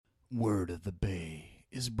Word of the Bay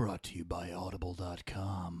is brought to you by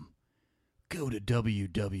Audible.com. Go to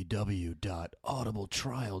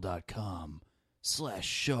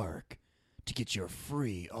www.audibletrial.com/shark to get your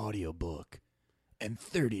free audiobook and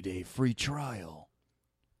 30-day free trial.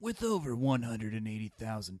 With over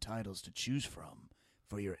 180,000 titles to choose from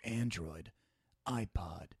for your Android,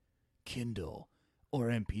 iPod, Kindle, or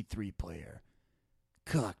MP3 player.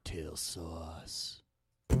 Cocktail sauce.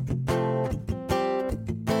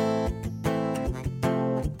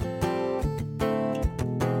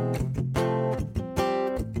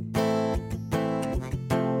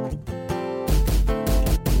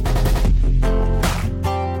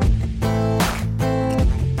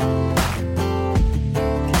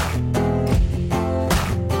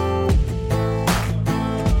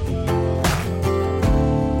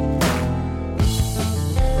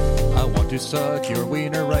 Suck your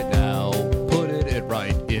wiener right now. Put it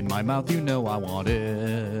right in my mouth, you know I want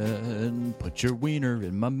it. Put your wiener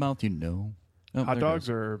in my mouth, you know. Oh, hot dogs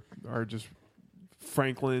are just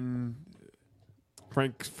Franks.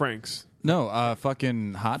 No,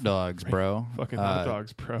 fucking hot dogs, bro. Fucking hot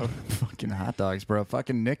dogs, bro. Fucking hot dogs, bro.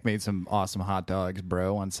 Fucking Nick made some awesome hot dogs,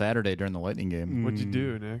 bro, on Saturday during the Lightning game. What'd you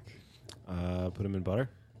do, Nick? Put them in butter.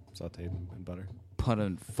 Sauteed them in butter. Put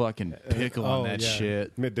a fucking pickle on that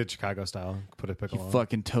shit. Did Chicago style. Put a pickle on it.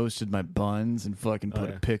 Fucking toasted my buns and fucking put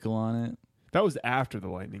a pickle on it. That was after the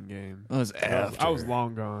Lightning game. That was after. I was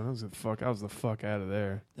long gone. I was the fuck out of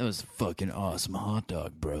there. That was fucking awesome hot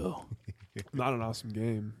dog, bro. Not an awesome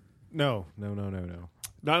game. No. Not an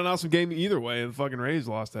awesome game either way. The fucking Rays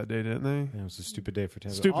lost that day, didn't they? Yeah, it was a stupid day for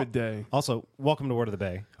Tampa. Stupid day. Also, welcome to Word of the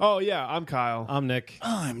Bay. Oh, yeah. I'm Kyle. I'm Nick.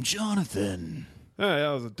 I'm Jonathan. Yeah, that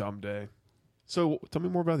was a dumb day. So, tell me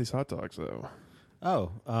more about these hot dogs, though.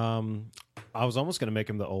 Oh, I was almost going to make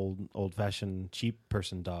them the old-fashioned cheap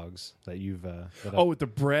person dogs that you've... with the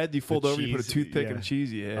bread? You fold over, cheese, you put a toothpick and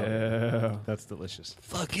cheese? Yeah. That's delicious.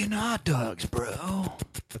 Fucking hot dogs, bro.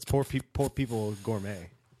 That's poor people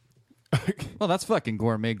gourmet. Well, that's fucking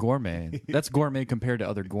gourmet. That's gourmet compared to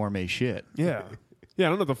other gourmet shit. Yeah. Yeah, I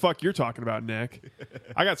don't know what the fuck you're talking about, Nick.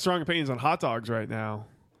 I got strong opinions on hot dogs right now.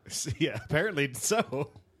 Yeah, apparently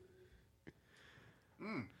so.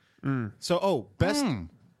 So,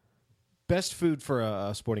 best food for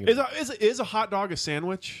a sporting event. Is a hot dog a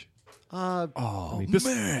sandwich? This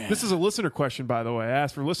is a listener question, by the way. I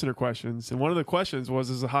asked for listener questions, and one of the questions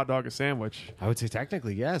was, is a hot dog a sandwich? I would say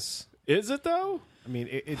technically yes. Is it, though? I mean,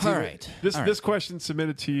 it's... All right. This question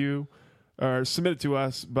submitted to you, or submitted to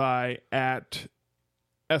us by at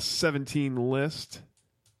S17List,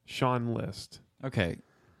 Sean List. Okay.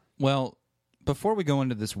 Well, before we go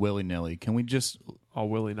into this willy-nilly, can we just... Oh,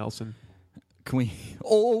 Willie Nelson. Can we...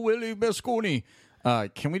 Oh, Willie Besconi.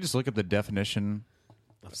 Can we just look at the definition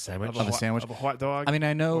of sandwich? Of a sandwich? Of a hot dog? I mean,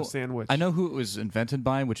 I know... Sandwich. I know who it was invented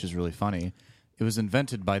by, which is really funny. It was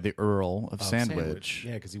invented by the Earl of Sandwich.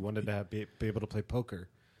 Yeah, because he wanted to be able to play poker.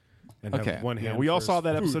 And Okay. have one hand we all for saw his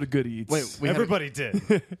that food. episode of Good Eats. Wait, Everybody did.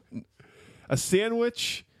 A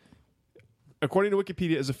sandwich, according to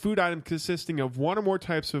Wikipedia, is a food item consisting of one or more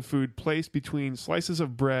types of food placed between slices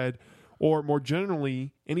of bread, or more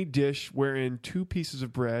generally, any dish wherein two pieces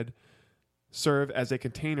of bread serve as a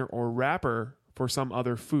container or wrapper for some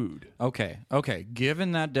other food. Okay.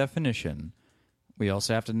 Given that definition, we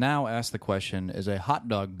also have to now ask the question, is a hot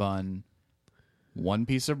dog bun one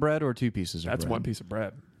piece of bread or two pieces of bread? That's one piece of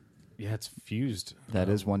bread. Yeah, it's fused. That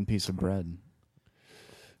is one piece of bread.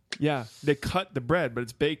 Yeah, they cut the bread, but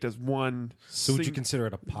it's baked as one. So would you consider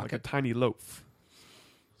it a like pocket? a tiny loaf?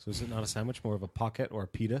 So is it not a sandwich, more of a pocket or a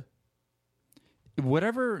pita?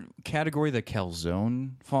 Whatever category the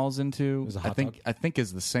calzone falls into, Is a hot dog? I think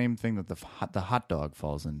is the same thing that the hot dog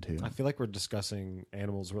falls into. I feel like we're discussing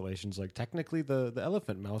animals' relations. Like, technically, the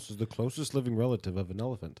elephant mouse is the closest living relative of an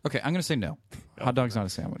elephant. Okay, I'm going to say no. Hot dog's not a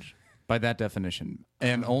sandwich by that definition,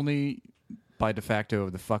 and only by de facto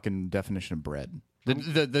of the fucking definition of bread.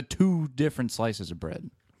 The two different slices of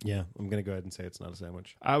bread. Yeah, I'm going to go ahead and say it's not a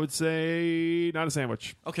sandwich. I would say not a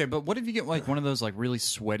sandwich. Okay, but what if you get like one of those like really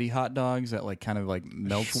sweaty hot dogs that like kind of like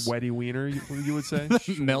melts Sweaty wiener, you would say?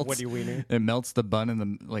 melts Sweaty wiener. It melts the bun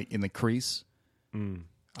in the crease, so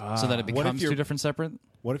that it What if becomes you're- two different separate.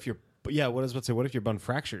 What if your what I was about to say? What if your bun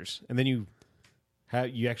fractures and then you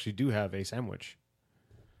actually do have a sandwich?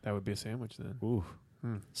 That would be a sandwich then. Ooh,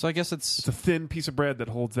 So I guess it's It's a thin piece of bread that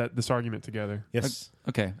holds this argument together. yes.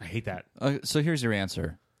 okay. I hate that. So here's your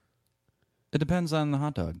answer. It depends on the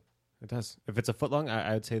hot dog. It does. If it's a foot long,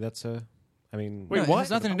 I would say that's a. I mean, Wait, No, what? It has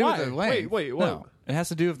nothing to do with the Why? length. Wait, No, what? it has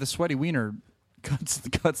to do with the sweaty wiener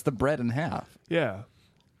cuts the bread in half. Yeah.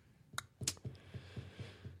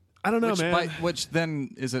 I don't know, man. Which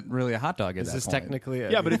then is it really a hot dog? Is this technically?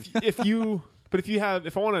 Yeah, but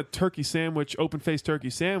if I want a turkey sandwich, open faced turkey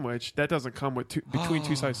sandwich, that doesn't come with between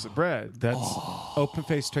two slices of bread. That's open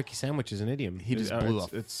faced turkey sandwich is an idiom. He just blew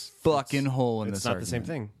a fucking hole in this. It's not the same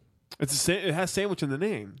thing. It has sandwich in the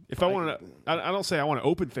name. If I want to, I don't say I want an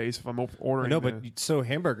open face if I'm ordering. No, but so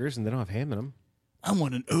hamburgers and they don't have ham in them. I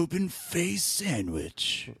want an open face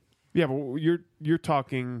sandwich. Yeah, but you're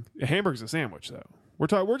talking a hamburger's a sandwich though.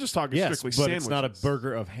 We're just talking strictly but sandwiches. It's not a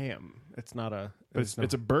burger of ham. It's not a.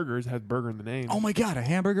 It's a burger. It has burger in the name. Oh my god, a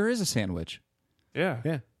hamburger is a sandwich.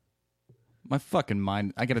 Yeah. My fucking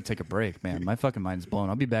mind. I got to take a break, man. My fucking mind's blown.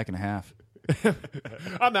 I'll be back in a half.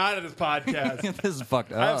 I'm out of this podcast. This is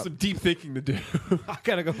fucked up. I have some deep thinking to do. I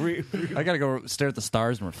gotta go. I gotta go stare at the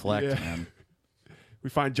stars and reflect, man. We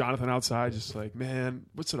find Jonathan outside, just like, man,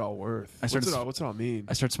 what's it all worth? What's it all mean?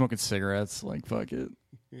 I start smoking cigarettes. Like, fuck it.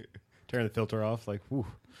 Turn the filter off. Like, whew.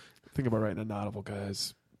 Think about writing a novel,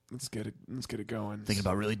 guys. Let's get it going. Thinking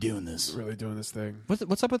about really doing this. Really doing this thing.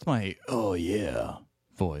 What's up with my oh yeah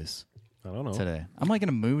voice? I don't know. Today, I'm like in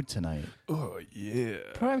a mood tonight. Oh yeah.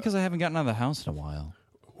 Probably because I haven't gotten out of the house in a while.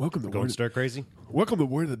 Welcome to Going stir crazy. Welcome to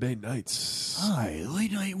Word of the Day Nights. Hi,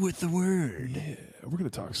 late night with the word. Yeah, we're gonna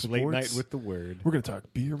talk sports. Late night with the word. We're gonna talk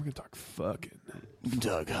beer. We're gonna talk fucking. We can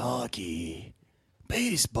talk hockey,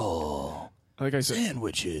 baseball, Like I said,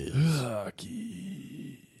 sandwiches.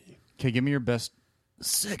 hockey. Okay, give me your best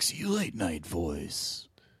sexy late night voice.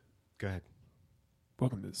 Go ahead.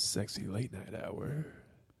 Welcome to the Sexy Late Night Hour.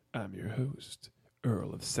 I'm your host,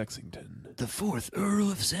 Earl of Sexington. The fourth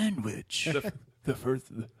Earl of Sandwich. The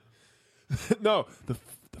first, the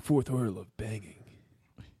fourth Earl of Banging.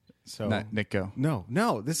 So Nick, go.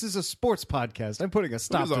 No. This is a sports podcast. I'm putting a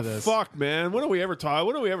stop to this. Fuck, man. When do we ever talk?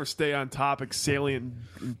 When do we ever stay on topic, salient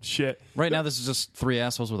shit? Right now, this is just three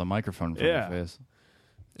assholes with a microphone in front of their face.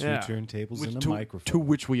 Two turntables and a microphone. To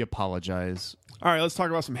which we apologize. All right, let's talk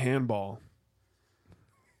about some handball.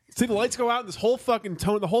 See the lights go out, and this whole fucking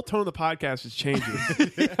tone, the whole tone of the podcast is changing.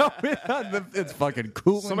 It's fucking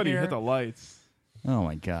cool. Somebody hit the lights. Oh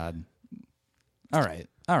my god! All right.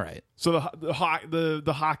 So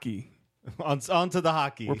the hockey. On to the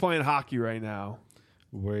hockey. We're playing hockey right now.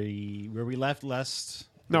 Where we left last.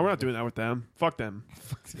 No, we're not doing that with them. Fuck them.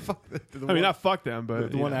 Not fuck them,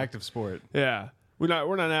 but the one active sport. Yeah. We're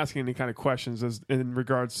not asking any kind of questions in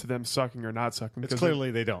regards to them sucking or not sucking. It's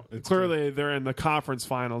clearly they don't. Clearly they're in the conference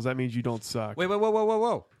finals. That means you don't suck. Wait,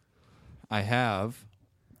 whoa. I have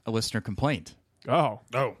a listener complaint. Oh.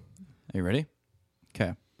 Are you ready?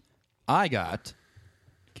 Okay. Can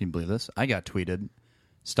you believe this? I got tweeted,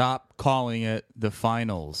 stop calling it the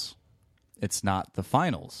finals. It's not the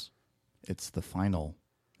finals. It's the final.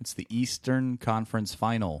 It's the Eastern Confrence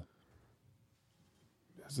final.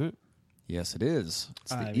 Is it? Yes, it is.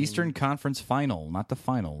 It's the Eastern Conference final, not the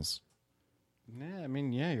finals.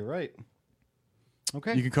 Yeah, you're right.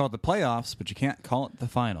 Okay. You can call it the playoffs, but you can't call it the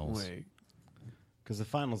finals. Wait. Because the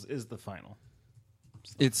finals is the final.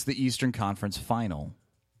 It's the Eastern Conference final.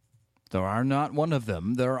 There are not one of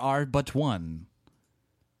them. There are but one.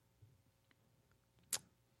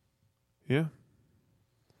 Yeah.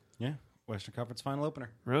 Yeah. Western Conference final opener.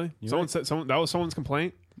 Really? You're Said that was someone's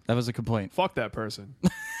complaint? That was a complaint. Fuck that person.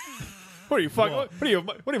 What are you What are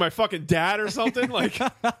you, my fucking dad or something? Like,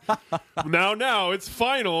 now it's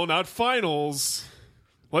final, not finals.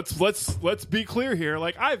 Let's be clear here.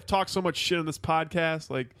 Like, I've talked so much shit on this podcast.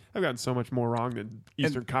 Like, I've gotten so much more wrong than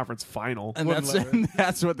Eastern Conference final. And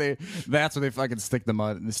that's what they fucking stick it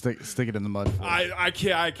in the mud for. I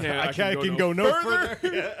can't go no further.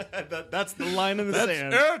 Yeah, that's the line in the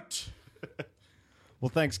sand. It. Well,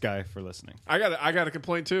 thanks, Guy, for listening. I got a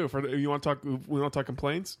complaint too. We want to talk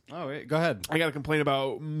complaints? Oh, wait, go ahead. I got a complaint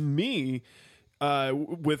about me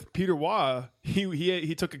with Peter Waugh.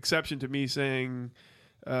 He took exception to me saying,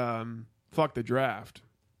 "Fuck the draft."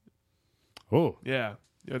 Oh, yeah,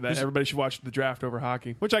 that everybody should watch the draft over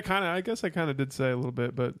hockey. Which I guess I did say a little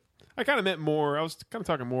bit, but I kind of meant more. I was kind of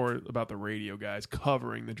talking more about the radio guys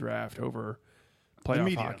covering the draft over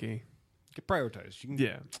playoff hockey. Get prioritized.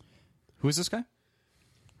 Yeah. Who is this guy?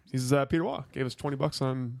 He's Peter Waugh. Gave us $20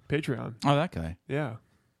 on Patreon. Oh, that guy. Yeah.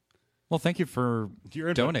 Well, thank you for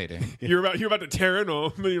donating. You're about to tear into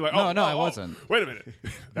him, and you're like, no, I wasn't. Wait a minute.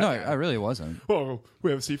 No, I really wasn't. Oh,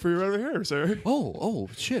 we have a seat for you over here, sir. Oh,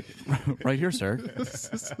 shit! Right here, sir.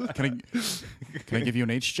 Can I give you an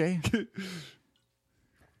HJ?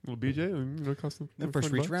 Little BJ, custom.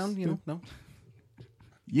 First reach round, no.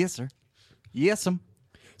 Yes, sir. Yes,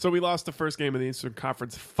 So we lost the first game of the Eastern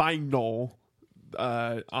Conference final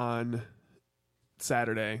on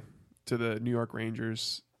Saturday to the New York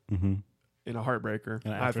Rangers. Mm-hmm. in a heartbreaker.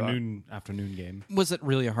 An afternoon game. Was it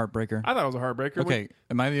really a heartbreaker? I thought it was a heartbreaker. Okay,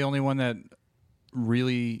 am I the only one that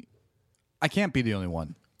really? I can't be the only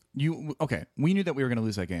one. We knew that we were going to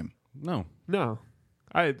lose that game. No.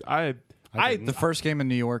 The first game in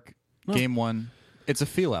New York, game 1, it's a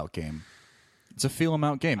feel-out game. It's a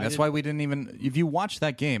feel-em-out game. That's why we didn't even... If you watch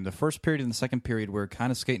that game, the first period and the second period were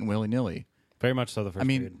kind of skating willy-nilly. Very much so the first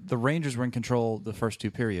period. The Rangers were in control the first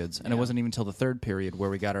 2 periods, and it wasn't even until the third period where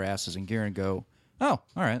we got our asses in gear and go, oh,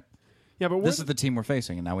 all right. Yeah, but this is the team we're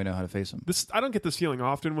facing, and now we know how to face them. I don't get this feeling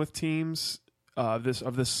often with teams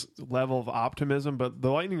this level of optimism, but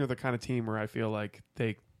the Lightning are the kind of team where I feel like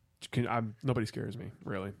they can... nobody scares me,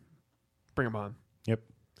 really. Bring them on. Yep.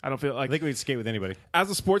 I don't feel like... I think we'd skate with anybody. As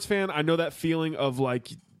a sports fan, I know that feeling of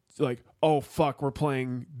like, oh fuck, we're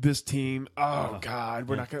playing this team. Oh god,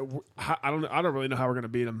 we're not gonna. I don't really know how we're gonna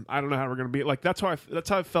beat them. I don't know how we're gonna beat. Like that's how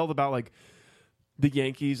I felt about like the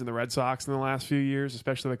Yankees and the Red Sox in the last few years,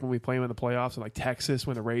 especially like when we play them in the playoffs, and like Texas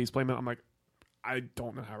when the Rays play them. I'm like, I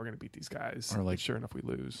don't know how we're gonna beat these guys. Or like, sure enough, we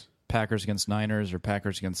lose. Packers against Niners or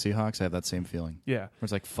Packers against Seahawks, I have that same feeling. Yeah, where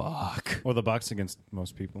it's like fuck. Or the Bucks against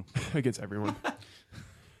most people. Against everyone.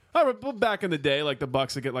 All right, but back in the day, like the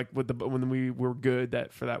Bucks against when we were good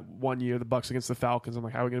for that 1 year, the Bucks against the Falcons. I'm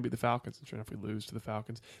like, how are we going to beat the Falcons? And sure enough, we lose to the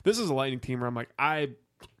Falcons. This is a Lightning team where I'm like,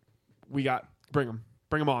 bring them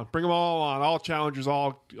on, bring them all on, all challengers,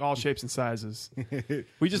 all shapes and sizes.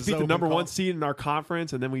 We just beat the number 1 seed in our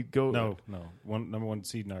conference, and then we go. No, number 1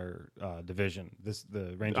 seed in our division.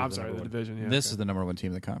 The Rangers. I'm sorry, the division. Yeah, this is the number 1 team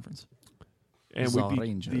in the conference, and we beat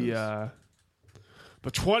Rangers. The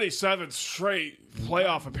 27th straight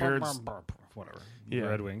playoff appearance. Whatever. Yeah.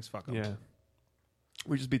 Red Wings. Fuck them. Yeah.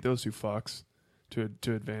 We just beat those 2 fucks to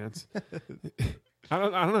advance. I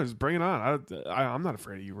don't know. Just bring it on. I'm not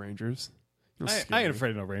afraid of you, Rangers. I ain't afraid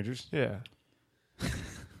of no Rangers. Yeah.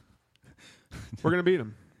 We're going to beat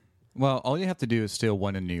them. Well, all you have to do is steal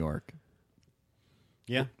 1 in New York.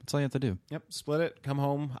 Yeah. That's all you have to do. Yep. Split it. Come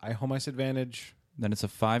home. Home ice advantage. Then it's a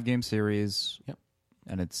 5-game series. Yep.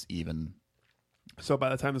 And it's even. So by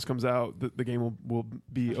the time this comes out, the game will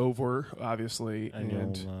be over, obviously,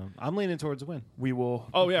 and I'm leaning towards a win. We will.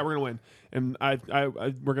 Oh yeah, we're gonna win, and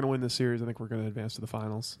we're gonna win this series. I think we're gonna advance to the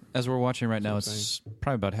finals. As we're watching right now, it's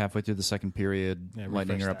probably about halfway through the second period. Yeah,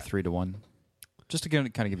 Lightning are up 3-1. Just to kind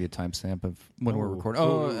of give you a timestamp of when we're recording.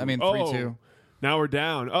 3-2. Now we're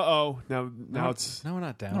down. Now it's no, we're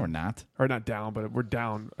not down. No, we're not. Or not down, but we're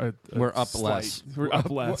down. We're up less. We're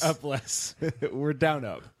up less. We're up less. We're down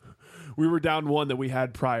up. We were down 1 that we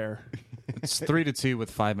had prior. It's 3-2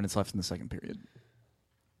 with 5 minutes left in the second period.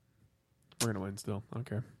 We're gonna win still. I don't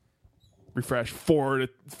care. Refresh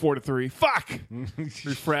 4-3. Fuck.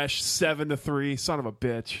 Refresh 7-3. Son of a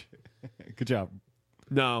bitch. Good job.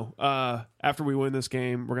 No. After we win this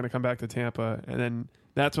game, we're gonna come back to Tampa, and then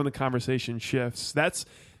that's when the conversation shifts. That's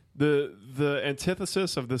the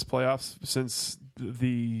antithesis of this playoffs since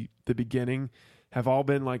the beginning. Have all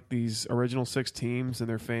been like these original 6 teams and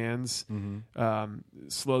their fans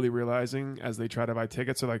slowly realizing as they try to buy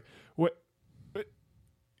tickets. They're like, what do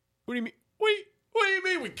you mean? What do you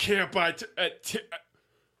mean we can't buy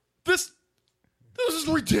this? This is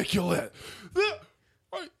ridiculous.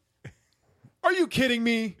 Are you kidding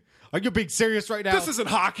me? Are you being serious right now? This isn't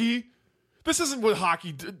hockey. This isn't what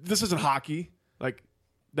hockey. This isn't hockey. Like.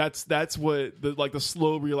 That's what the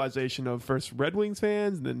slow realization of first Red Wings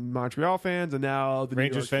fans, and then Montreal fans, and now the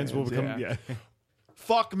Rangers fans will become. Yeah.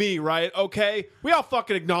 Fuck me, right? Okay, we all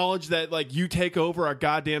fucking acknowledge that like you take over our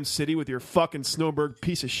goddamn city with your fucking Snowberg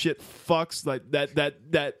piece of shit fucks like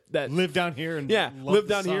that live down here and live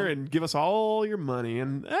down here and give us all your money.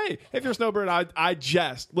 And hey, if you're a Snowbird, I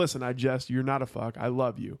jest. Listen, I jest. You're not a fuck. I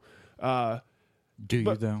love you. Do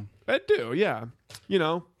you though? I do. Yeah. You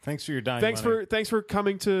know. Thanks for your dying. Thanks for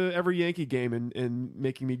coming to every Yankee game and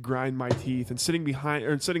making me grind my teeth and sitting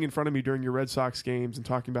in front of me during your Red Sox games and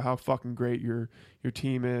talking about how fucking great your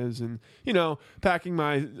team is, and packing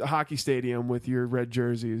my hockey stadium with your red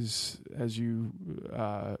jerseys as you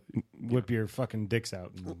whip your fucking dicks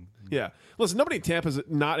out. Yeah, listen, nobody in Tampa is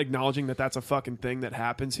not acknowledging that that's a fucking thing that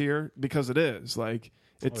happens here, because it is. Like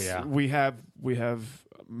it's we have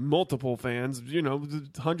multiple fans,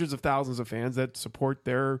 hundreds of thousands of fans that support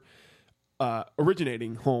their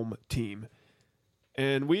originating home team.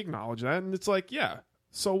 And we acknowledge that. And it's like, yeah,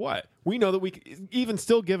 so what? We know that even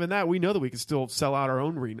still given that, we know that we can still sell out our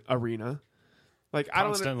own arena. Like,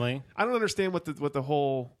 constantly. I don't understand what the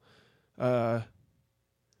whole,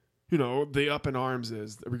 the up in arms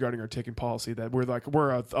is regarding our ticking policy that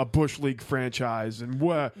we're a Bush League franchise and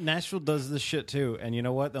what Nashville does this shit too. And you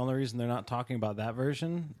know what? The only reason they're not talking about that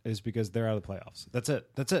version is because they're out of the playoffs. That's it.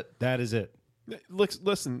 That is it.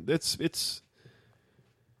 Listen, it's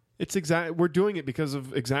exactly we're doing it because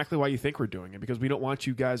of exactly why you think we're doing it, because we don't want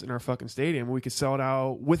you guys in our fucking stadium. We could sell it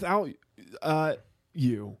out without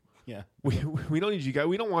you. Yeah, we don't need you guys.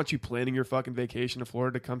 We don't want you planning your fucking vacation to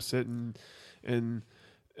Florida to come sit in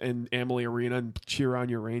Amalie Arena and cheer on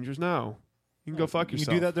your Rangers. No, you can go fuck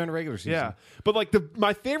yourself. You do that during the regular season. Yeah, but like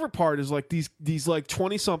my favorite part is like these like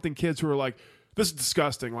 20-something kids who are like, this is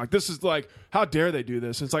disgusting. Like, this is like, how dare they do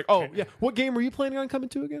this? And it's like, oh yeah, what game were you planning on coming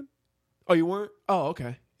to again? Oh, you weren't? Oh,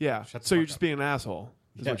 okay, yeah. So you're just being an asshole.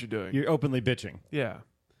 Is what you're doing. You're openly bitching. Yeah.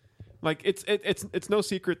 Like it's no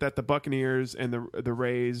secret that the Buccaneers and the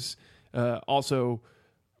Rays also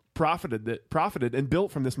profited and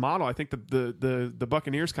built from this model. I think the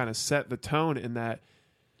Buccaneers kind of set the tone in that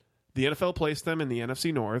the NFL placed them in the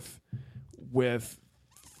NFC North with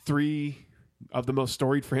 3 of the most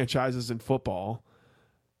storied franchises in football,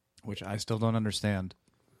 which I still don't understand.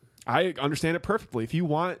 I understand it perfectly. If you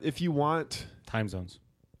want time zones.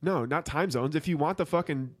 No, not time zones. If you want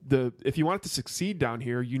if you want it to succeed down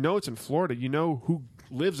here, it's in Florida. You know who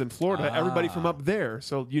lives in Florida. Everybody from up there.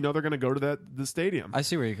 So they're going to go to the stadium. I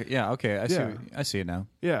see where you. Yeah. Okay. I see it now.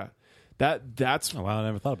 Yeah. That's oh wow, I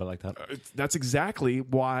never thought about it like that. That's exactly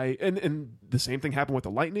why. And the same thing happened with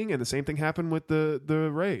the Lightning, and the same thing happened with the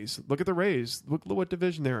Rays. Look at the Rays. Look what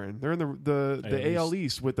division they're in. They're in the AL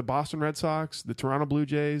East with the Boston Red Sox, the Toronto Blue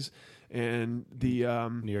Jays, and the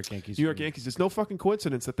New York Yankees. It's no fucking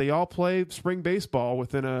coincidence that they all play spring baseball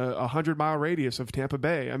within a 100-mile radius of Tampa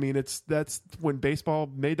Bay. I mean, that's when baseball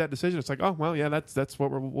made that decision. It's like, oh well, yeah, that's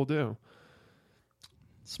what we'll do.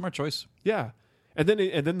 Smart choice. Yeah. And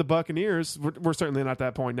then the Buccaneers, we're certainly not at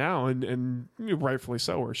that point now, and rightfully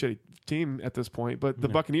so. We're a shitty team at this point. But the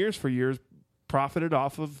Buccaneers for years profited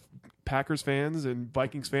off of Packers fans and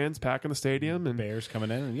Vikings fans packing the stadium and Bears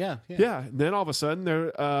coming in, and yeah. And then all of a sudden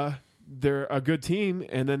they're a good team,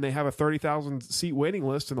 and then they have a 30,000 seat waiting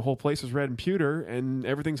list, and the whole place is red and pewter, and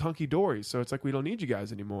everything's hunky dory. So it's like, we don't need you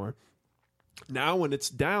guys anymore. Now when it's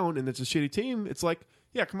down and it's a shitty team, it's like,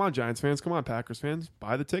 yeah, come on, Giants fans, come on, Packers fans,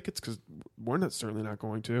 buy the tickets, because we're certainly not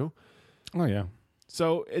going to. Oh yeah.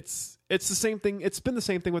 So it's the same thing. It's been the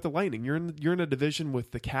same thing with the Lightning. You're in a division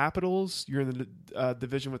with the Capitals. You're in the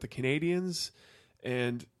division with the Canadians,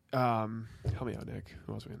 and help me out, Nick.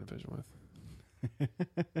 Who else are we in a division with?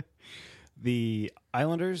 The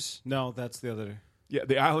Islanders? No, that's the other. Yeah,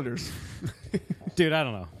 the Islanders. Dude, I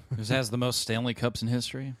don't know. Who has the most Stanley Cups in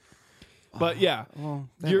history? But yeah, well,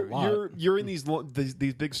 you're in these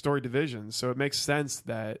big story divisions, so it makes sense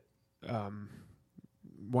that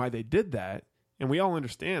why they did that, and we all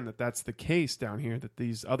understand that that's the case down here. That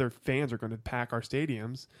these other fans are going to pack our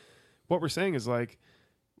stadiums. What we're saying is like,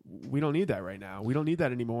 we don't need that right now. We don't need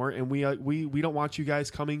that anymore, and we don't want you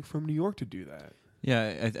guys coming from New York to do that.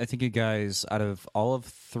 Yeah, I think you guys, out of all of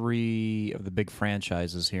 3 of the big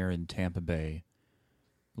franchises here in Tampa Bay,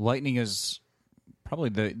 Lightning is probably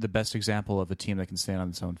the best example of a team that can stand on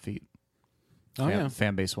its own feet.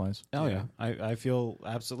 Fan base wise. Oh yeah, I feel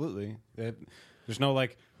absolutely. There's no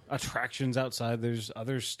like attractions outside. There's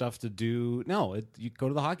other stuff to do. No, you go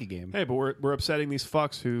to the hockey game. Hey, but we're upsetting these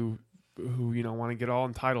fucks who want to get all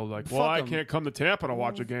entitled. Like, well, I can't come to Tampa to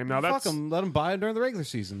watch a game. Now fuck them. Let them buy it during the regular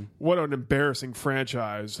season. What an embarrassing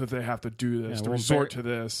franchise that they have to do this, resort to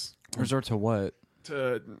this. Resort to what?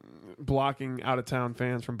 To blocking out-of-town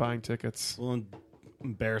fans from buying tickets. We'll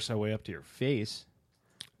embarrass our way up to your face.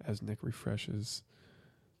 As Nick refreshes.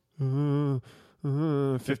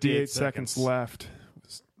 58 seconds left.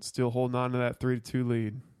 Still holding on to that 3-2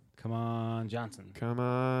 lead. Come on, Johnson. Come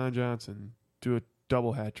on, Johnson. Do a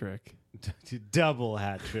double hat trick. Double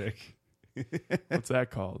hat trick. What's that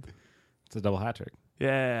called? It's a double hat trick.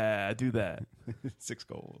 Yeah, do that. 6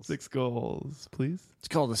 goals. 6 goals, please. It's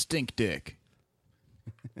called a stink dick.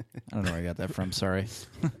 I don't know where I got that from. Sorry.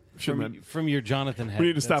 From your Jonathan head. We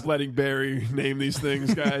need to stop letting Barry name these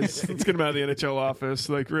things, guys. Let's get him out of the NHL office.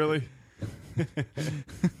 Like, really?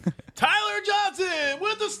 Tyler Johnson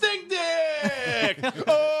with the stink dick.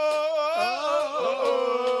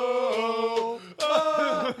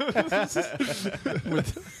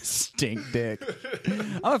 With stink dick.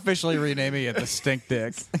 I'm officially renaming it the stink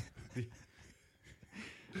dick.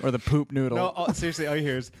 Or the poop noodle. No, seriously, all you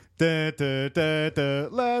hear is da, da, da, da,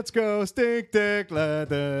 let's go, stink dick, la,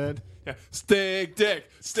 da. Yeah. Stink dick,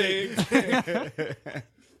 stink dick.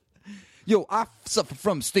 Yo, I suffer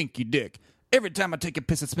from stinky dick. Every time I take a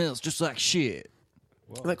piss, it smells just like shit.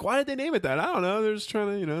 Like, why did they name it that? I don't know. They're just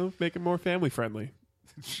trying to, make it more family friendly.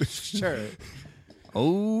 Sure.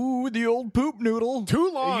 Oh, the old poop noodle.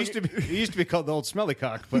 Too long. It used to be called the old smelly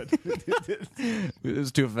cock, but It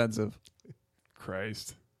was too offensive.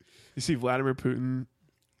 Christ. You see Vladimir Putin.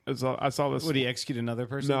 I saw this. would he execute another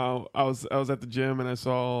person? No, I was at the gym and I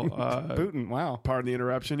saw Putin. Wow. Pardon the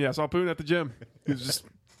interruption. Yeah, I saw Putin at the gym. He was just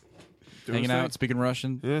doing Hanging his out, thing. speaking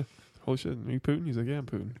Russian. Yeah. Holy shit. Are you Putin? He's like, yeah, I'm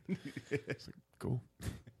Putin. It's like, cool.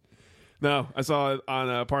 No, I saw it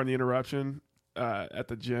on Pardon the Interruption at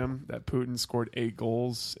the gym that Putin scored 8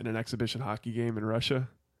 goals in an exhibition hockey game in Russia.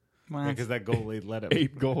 Because that goalie let him.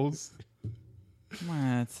 8 goals.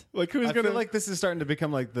 What? Like, who's I going feel like this is starting to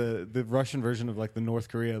become like the Russian version of like the North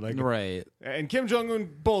Korea. Like, Right. And Kim Jong-un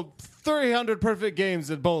bowled 300 perfect games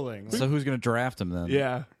at bowling. So who's going to draft him then?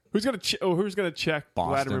 Yeah. Who's gonna check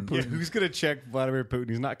Boston. Vladimir Yeah, Putin? who's going to check Vladimir Putin?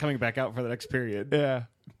 He's not coming back out for the next period. Yeah.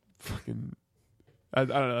 Fucking. I don't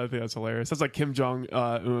know. I think that's hilarious. That's like Kim Jong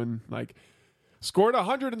Un, like, scored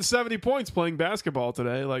 170 points playing basketball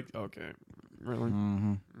today. Like, okay, really?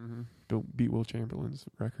 Don't beat Will Chamberlain's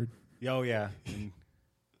record. Oh, yeah.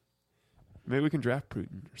 Maybe we can draft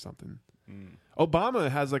Putin or something. Obama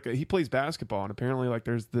has he plays basketball, and apparently like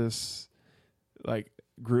there's this like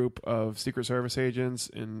group of Secret Service agents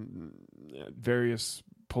and various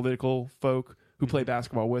political folk who play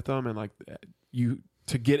basketball with them, and like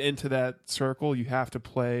to get into that circle, you have to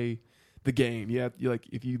play the game. Yeah,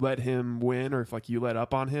 if you let him win, or if like you let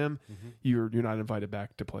up on him, you're not invited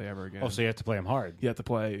back to play ever again. Oh, so you have to play him hard. You have to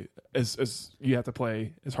play as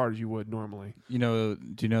hard as you would normally. Do you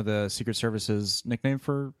know the Secret Service's nickname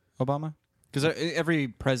for Obama? Because every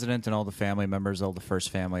president and all the family members, all the first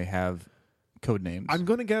family have code names. I'm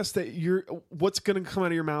going to guess that what's going to come out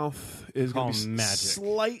of your mouth is going to be magic.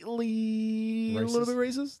 Slightly a little bit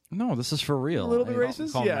racist. No, this is for real. A little bit racist.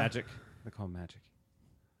 They call him Yeah. magic. They call him magic.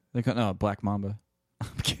 No, Black Mamba. I'm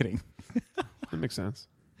kidding. That makes sense.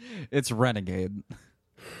 It's Renegade.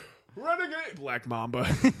 Renegade Black Mamba.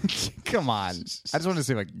 Come on. I just wanted to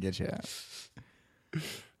see if I can get you out.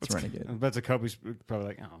 It's Renegade. I bet Kobe's probably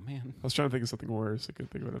like, oh, man. I was trying to think of something worse. I couldn't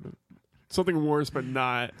think of it. Something worse, but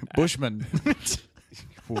not Bushman.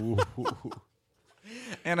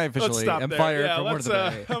 And I Let's officially stop am there. fired Yeah, from Word of the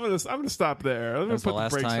Day. I'm gonna stop there. I'm gonna That's the put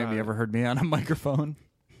last brakes time on. you ever heard me on a microphone.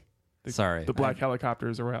 Sorry. The black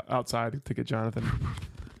helicopters are outside to get Jonathan.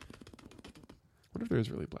 What if there's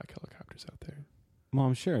really black helicopters out there? Well,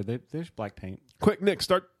 I'm sure. There's black paint. Quick, Nick,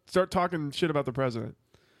 start talking shit about the president.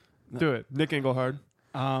 Do it, Nick Engelhard.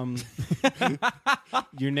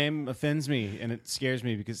 Your name offends me, and it scares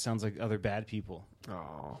me because it sounds like other bad people.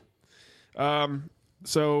 Oh.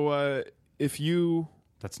 So if you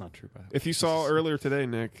That's not true, by the way. if you saw earlier today,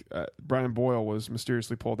 Nick, Brian Boyle was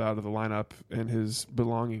mysteriously pulled out of the lineup and his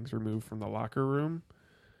belongings removed from the locker room.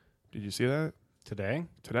 Did you see that Today?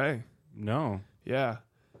 No. No. Yeah.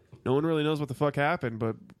 No one really knows what the fuck happened,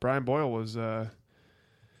 but Brian Boyle is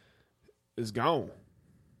gone.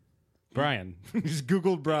 Brian. Just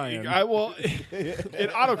Googled Brian. It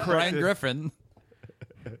autocorrected. Brian Griffin.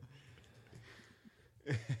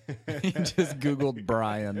 He just Googled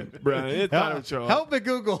Brian. Brian, it thought it would show up. Help me,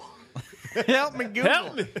 Google. Help me, Google.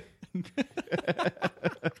 Help me.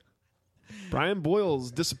 Brian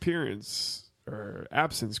Boyle's disappearance or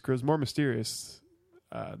absence grows more mysterious.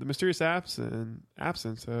 The mysterious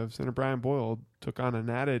absence of Senator Brian Boyle took on an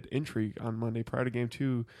added intrigue on Monday prior to Game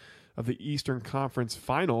 2 of the Eastern Confrence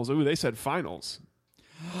Finals. Ooh, they said finals.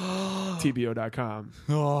 TBO.com.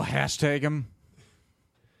 Oh, hashtag him.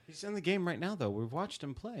 He's in the game right now, though. We've watched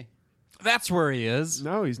him play. That's where he is.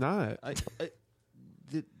 No, he's not.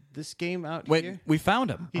 This game out Wait, here? we found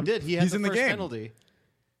him. He did. He had He's the in the first game. penalty.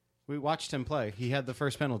 We watched him play. He had the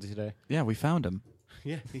first penalty today. Yeah, we found him.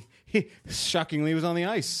 Yeah. He shockingly was on the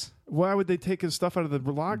ice. Why would they take his stuff out of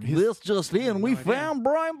the lock? This just in, we found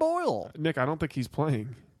Brian Boyle. Nick, I don't think he's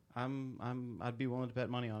playing. I'd be willing to bet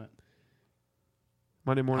money on it.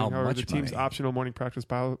 Monday morning, How however, much the team's money? optional morning practice,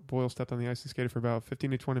 Boyle stepped on the ice and skated for about 15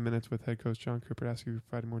 to 20 minutes with head coach John Cooper asking if he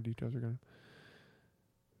provided more details regarding.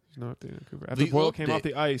 There's no update on Cooper. After The Boyle came update. off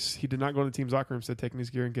the ice, he did not go to the team's locker room, instead taking his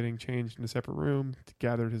gear and getting changed in a separate room.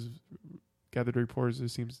 Gathered reports. It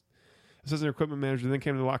seems assistant equipment manager then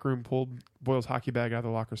came to the locker room, pulled Boyle's hockey bag out of the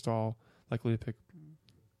locker stall, likely to pick.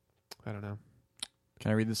 I don't know. Can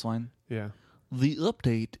I read this line? Yeah. The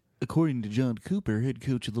update, according to John Cooper, head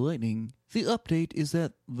coach of the Lightning, the update is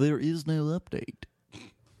that there is no update.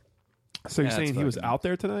 So you're Yeah, saying that's he was fucking- out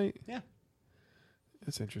there tonight? Yeah.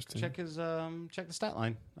 That's interesting. Check the stat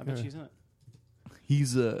line. I bet Yeah. she's in it.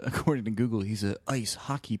 He's according to Google, he's a ice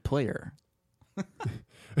hockey player.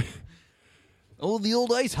 Oh, the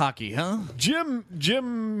old ice hockey, huh? Jimmy's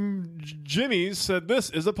said this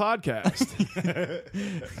is a podcast.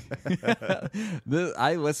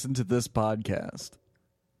 I listened to this podcast.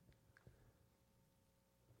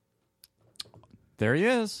 There he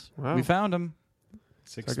is. Wow. We found him.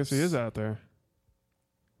 I guess he is out there.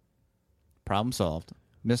 Problem solved.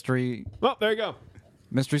 Mystery Well, there you go.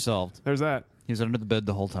 solved. There's that. He was under the bed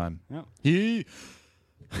the whole time. Yep.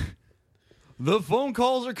 The phone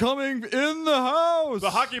calls are coming in the house.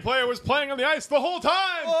 The hockey player was playing on the ice the whole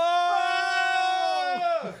time.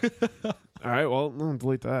 Oh! All right, well, I'll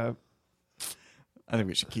delete that. I think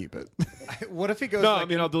we should keep it. What if he goes? No, like, I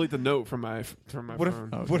mean I'll delete the note from my what if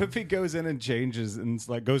phone. what if he goes in and changes and it's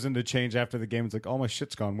like goes into change after the game? It's like, all my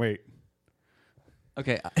shit's gone. Wait.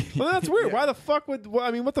 Okay. Well, that's weird. Why the fuck would?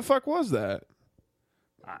 I mean, what the fuck was that?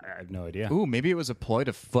 I have no idea. Ooh, maybe it was a ploy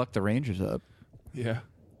to fuck the Rangers up. Yeah,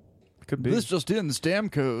 could be. This just in,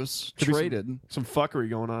 Stamkos Could be traded. some fuckery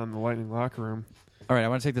going on in the Lightning locker room. All right, I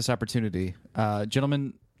want to take this opportunity.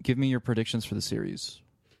 Gentlemen, give me your predictions for the series.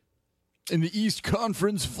 In the East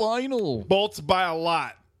Confrence Final. Bolts by a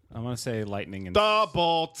lot. I'm gonna say Lightning and The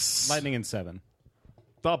Bolts. Lightning in 7.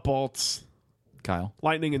 The Bolts. Kyle.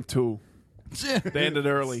 Lightning in 2. They ended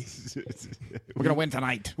early. We're going to win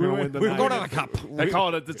tonight. We're gonna win the We're night. going to the cup. They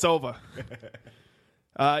call it. It's over.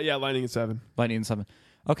 Yeah, Lightning in 7. Lightning in 7.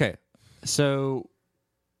 Okay, so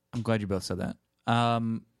I'm glad you both said that.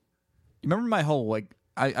 You remember my whole,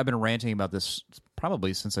 I've been ranting about this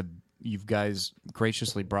probably since you guys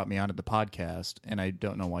graciously brought me onto the podcast, and I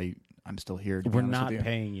don't know why I'm still here. To be We're honest not with you.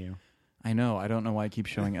 paying you. I know. I don't know why I keep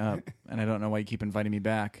showing up, and I don't know why you keep inviting me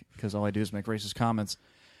back, because all I do is make racist comments.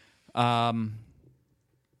 Our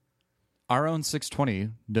own 620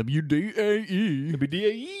 WDAE.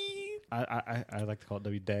 WDAE. I like to call it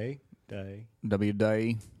W-Day.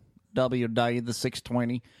 WDAE the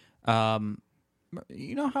 620.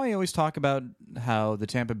 You know how I always talk about how the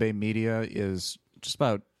Tampa Bay media is just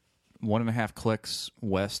about 1.5 clicks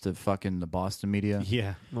west of fucking the Boston media?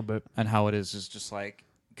 Yeah. A little bit. And how it is just like,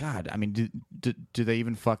 God, I mean, do they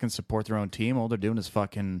even fucking support their own team? All they're doing is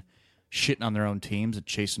fucking shitting on their own teams and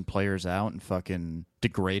chasing players out and fucking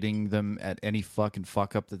degrading them at any fucking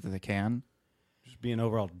fuck up that they can. Just being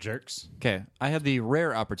overall jerks. Okay, I have the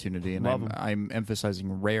rare opportunity, and Love 'em. I'm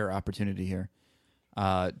emphasizing rare opportunity here,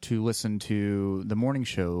 to listen to the morning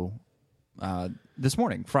show this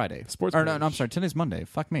morning, Friday. Sports Or no, page. I'm sorry, today's Monday.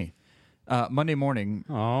 Fuck me. Monday morning.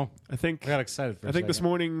 Oh, I think I got excited for I think this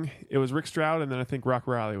morning it was Rick Stroud, and then I think Rock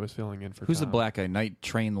Riley was filling in for Who's the Tom. black guy? Night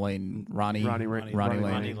Train Lane. Ronnie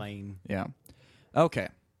Lane. Lane. Yeah. Okay.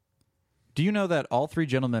 Do you know that all three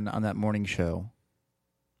gentlemen on that morning show,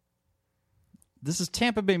 this is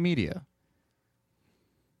Tampa Bay media,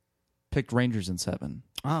 picked Rangers in 7?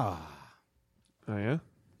 Ah. Oh yeah.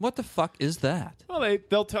 What the fuck is that? Well,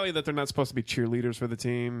 they'll tell you that they're not supposed to be cheerleaders for the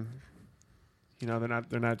team. You know,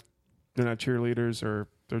 they're not cheerleaders, or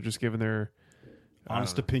they're just giving their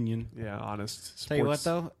Honest opinion. honest. Sports. Tell you what,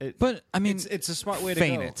 though, But I mean, it's a smart way to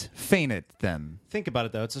feign go. it. Feign it then. Think about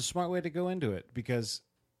it, though. It's a smart way to go into it because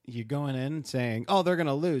you're going in saying, "Oh, they're going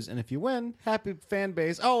to lose," and if you win, happy fan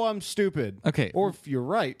base. Oh, I'm stupid. Okay. Or if you're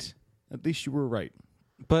right, at least you were right.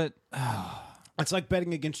 But It's like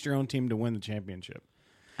betting against your own team to win the championship.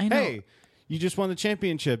 I know. Hey, you just won the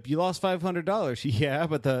championship. You lost $500. Yeah,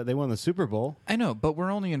 but they won the Super Bowl. I know, but we're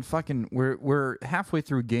only in fucking we're halfway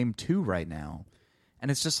through game 2 right now. And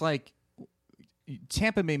it's just like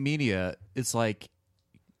Tampa Bay media, it's like,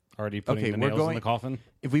 Already putting okay, the we're nails going in the coffin.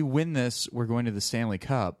 if we win this, we're going to the Stanley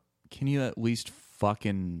Cup. Can you at least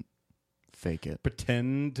fucking fake it?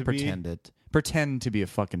 Pretend to Pretend it. Pretend to be a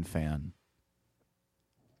fucking fan.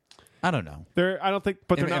 I don't know. I don't think,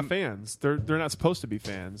 but they're Am- not fans. They're not supposed to be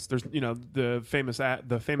fans. There's the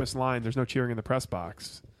famous line. There's no cheering in the press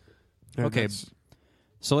box. And Okay. that's-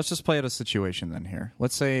 So let's just play out a situation then here.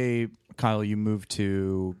 Let's say, Kyle, you move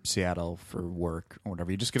to Seattle for work or whatever.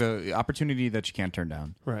 You just get an opportunity that you can't turn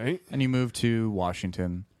down. right. And you move to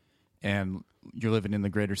Washington, and you're living in the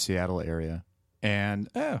greater Seattle area. And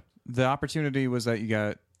the opportunity was that you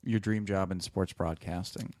got your dream job in sports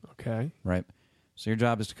broadcasting, Okay. right? So your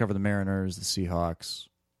job is to cover the Mariners, the Seahawks,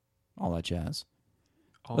 all that jazz.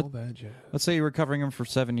 All that jazz. Let's say you were covering them for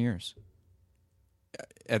 7 years.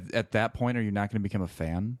 At that point, are you not going to become a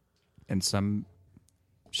fan in some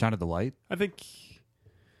shine of the light? I think.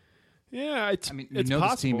 Yeah, it's. I mean, it's you know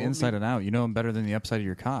possible. this team inside and out. You know them better than the upside of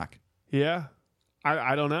your cock. Yeah,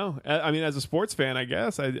 I don't know. I mean, as a sports fan, I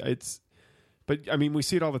guess but I mean, we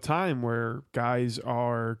see it all the time where guys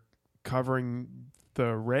are covering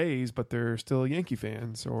the Rays, but they're still Yankee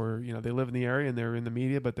fans, or they live in the area and they're in the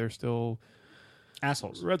media, but they're still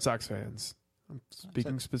Assholes. Red Sox fans. I'm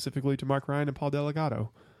speaking specifically to Mark Ryan and Paul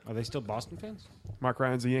Delgado. Are they still Boston fans? Mark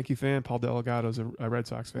Ryan's a Yankee fan. Paul Delgado's a Red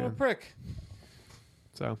Sox fan. What a prick.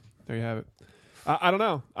 So there you have it. I don't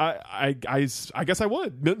know. I guess I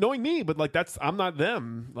would, knowing me, but like I'm not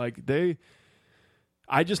them. Like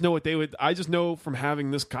I just know what they would. I just know from having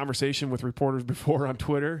this conversation with reporters before on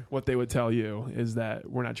Twitter, what they would tell you is that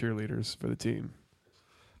we're not cheerleaders for the team.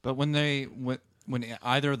 But when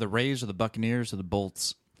either the Rays or the Buccaneers or the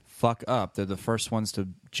Bolts fuck up, they're the first ones to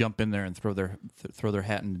jump in there and throw their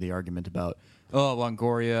hat into the argument about,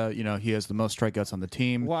 Longoria, he has the most strikeouts on the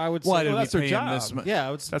team. Well, I would say why did we that's their pay him job. this much?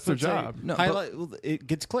 Yeah, That's their job. No, it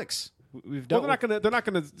gets clicks. Well, they're not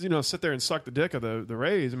gonna sit there and suck the dick of the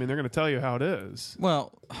Rays. I mean, they're gonna tell you how it is.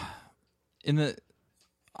 Well,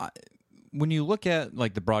 when you look at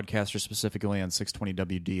like the broadcaster specifically on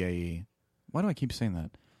 620 WDAE, why do I keep saying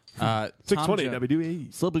that? 620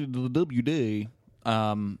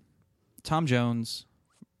 WDAE. Tom Jones.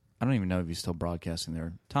 I don't even know if he's still broadcasting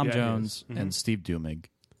there. Tom Jones and Steve Dumig.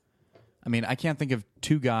 I mean, I can't think of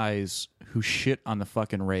two guys who shit on the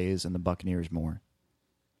fucking Rays and the Buccaneers more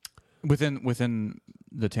within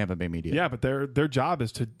the Tampa Bay media. Yeah, but their job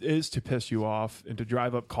is to piss you off and to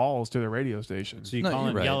drive up calls to their radio stations. So you call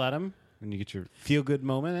and yell at them, and you get your feel good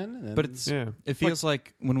moment in. And but it feels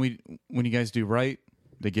like when you guys do right,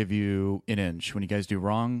 they give you an inch. When you guys do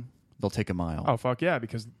wrong, they'll take a mile. Oh fuck yeah!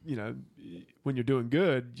 Because when you're doing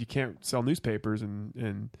good, you can't sell newspapers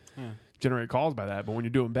and generate calls by that. But when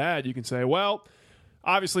you're doing bad, you can say, well,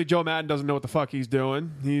 obviously Joe Madden doesn't know what the fuck he's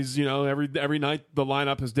doing. He's every night the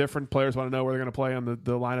lineup is different. Players want to know where they're going to play on the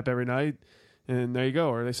lineup every night, and there you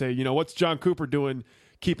go. Or they say, what's John Cooper doing,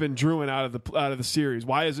 keeping Druin out of the series?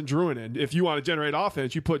 Why isn't Druin in? If you want to generate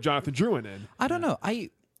offense, you put Jonathan Druin in. I don't know.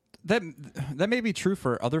 That may be true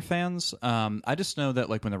for other fans. I just know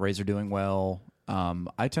that like when the Rays are doing well,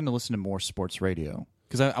 I tend to listen to more sports radio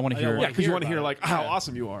because I want to hear. Yeah, because you want to hear like how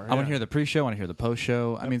awesome you are. I want to hear the pre-show. I want to hear the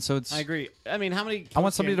post-show. I mean, so it's. I agree. I mean, how many? I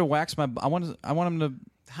want somebody to wax my. I want them to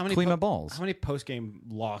clean my balls. How many post-game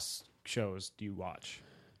loss shows do you watch?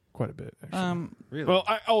 Quite a bit, actually. Really?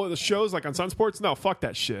 Well, the shows like on Sun Sports. No, fuck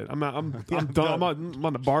that shit. I'm done. I'm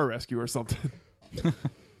on the bar rescue or something.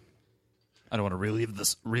 I don't want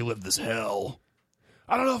to relive this hell.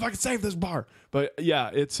 I don't know if I can save this bar, but yeah,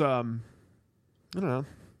 it's I don't know.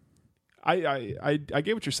 I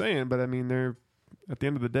get what you're saying, but I mean, they're at the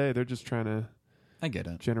end of the day, they're just trying to. I get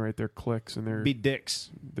it. Generate their clicks and their be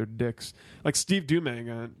dicks. Their dicks. Like Steve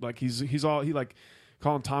Dumang, like he's all like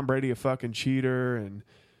calling Tom Brady a fucking cheater and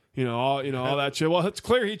all that shit. Well, it's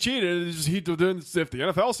clear he cheated. If the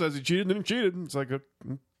NFL says he cheated, then he cheated. It's like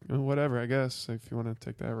whatever, I guess. If you want to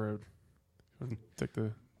take that road. Take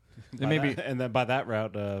the and then by that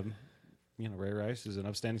route, Ray Rice is an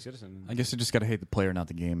upstanding citizen. I guess you just got to hate the player, not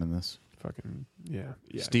the game in this. Fucking yeah.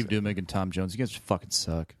 Steve Dumig and Tom Jones, you guys fucking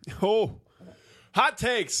suck. Oh, hot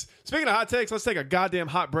takes. Speaking of hot takes, let's take a goddamn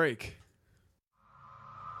hot break.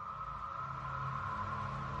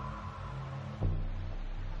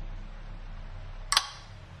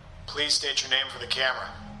 Please state your name for the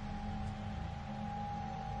camera.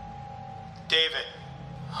 David.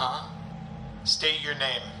 Huh? State your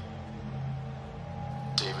name.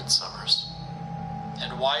 David Summers.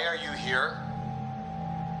 And why are you here?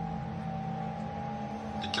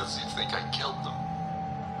 Because you think I killed them.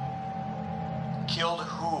 Killed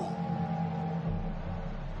who?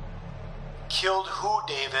 Killed who,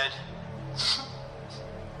 David?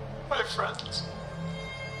 My friends.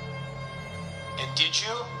 And did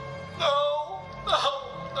you? No,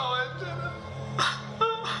 I didn't.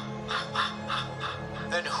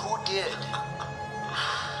 Then who did?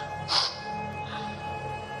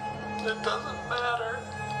 It doesn't matter.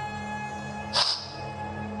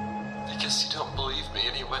 I guess you don't believe me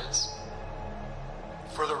anyways.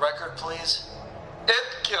 For the record, please.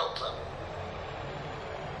 It killed them.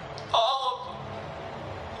 All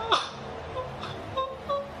of them.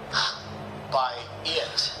 By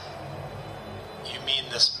it, you mean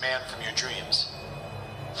this man from your dreams?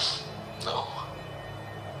 No.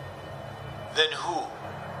 Then who?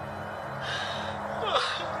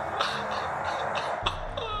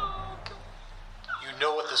 You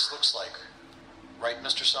know what this looks like, right,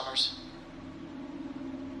 Mr. Summers?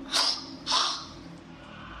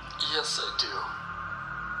 Yes, I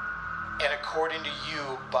do. And according to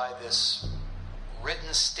you, by this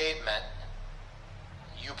written statement,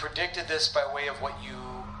 you predicted this by way of what you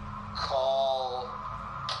call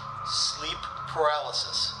sleep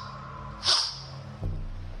paralysis.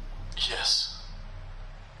 Yes.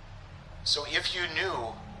 So if you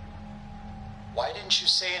knew, why didn't you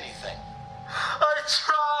say anything? I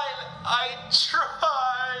tried.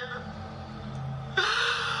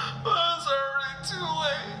 But it's already too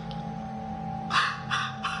late.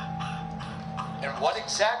 And what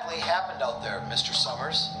exactly happened out there, Mr.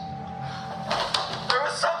 Summers? There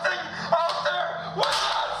was something out there with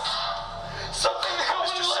us. Something that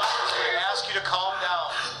Mr. we Summers, we ask you to calm down.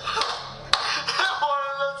 It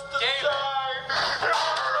wanted us to David. die. It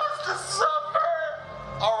wanted us to suffer.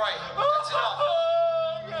 All right, that's enough.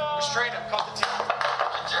 Oh, God. Restrain him. Come to team.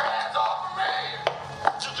 Get your hands off of me.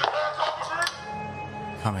 Get your hands off of me.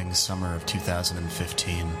 Coming summer of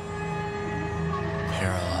 2015.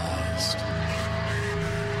 Paralyzed.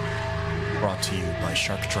 Brought to you by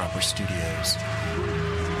Shark Dropper Studios.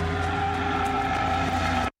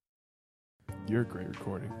 You're a great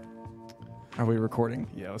recording. Are we recording?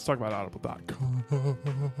 Yeah, let's talk about audible.com.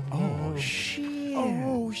 Oh, shit.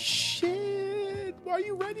 Oh, shit. Are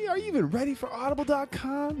you ready? Are you even ready for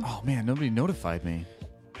audible.com? Oh, man, nobody notified me.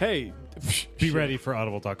 Hey, Be ready for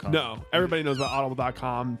audible.com. No, everybody knows about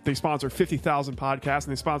audible.com. They sponsor 50,000 podcasts,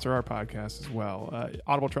 and they sponsor our podcast as well.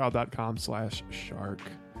 audibletrial.com/shark.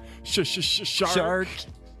 Shark.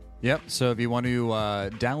 Yep. So if you want to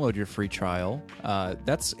download your free trial,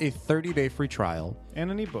 that's a 30-day free trial. And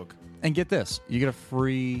an ebook. And get this, you get a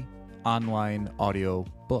free online audio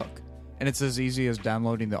book. And it's as easy as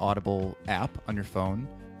downloading the Audible app on your phone.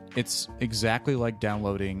 It's exactly like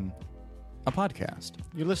downloading a podcast.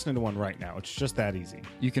 You're listening to one right now. It's just that easy.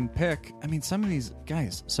 You can pick, I mean, some of these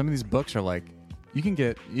books are like, you can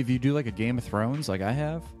get, if you do like a Game of Thrones like I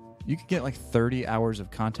have, you can get like 30 hours of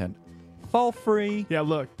content for free. Yeah,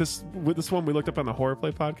 look, this one we looked up on the Horror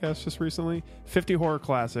Play podcast just recently. 50 horror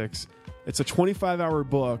classics. It's a 25-hour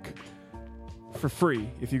book for free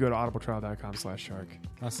if you go to audibletrial.com/shark.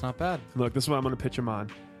 That's not bad. Look, this is what I'm going to pitch them on.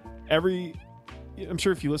 I'm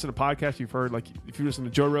sure if you listen to podcasts, you've heard, like, if you listen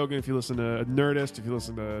to Joe Rogan, if you listen to Nerdist, if you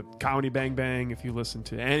listen to Comedy Bang Bang, if you listen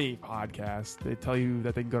to any podcast, they tell you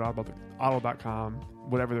that they can go to audible.com,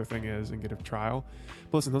 whatever their thing is, and get a trial.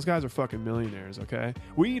 But listen, those guys are fucking millionaires, okay?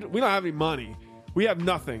 We don't have any money. We have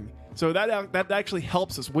nothing. So that actually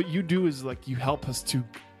helps us. What you do is, like, you help us to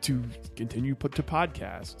continue to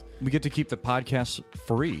podcast. We get to keep the podcast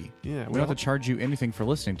free. Yeah, we don't have to charge you anything for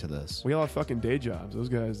listening to this. We all have fucking day jobs. Those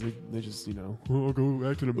guys, they just, I'll go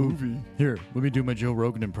act in a movie. Here, let me do my Joe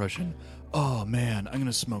Rogan impression. Oh, man, I'm going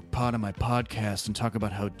to smoke pot on my podcast and talk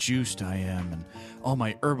about how juiced I am and all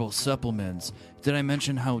my herbal supplements. Did I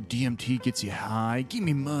mention how DMT gets you high? Give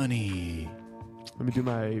me money. Let me do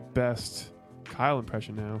my best Kyle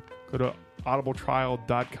impression now. Go to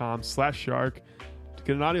audibletrial.com/shark to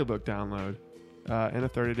get an audiobook download and a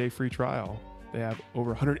 30-day free trial. They have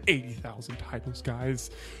over 180,000 titles,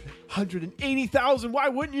 guys. 180,000. Why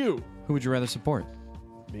wouldn't you? Who would you rather support?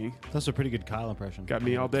 Me. That's a pretty good Kyle impression. Got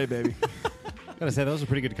me all day, baby. Gotta say, that was a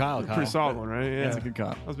pretty good Kyle. Pretty solid one, right? Yeah. That's a good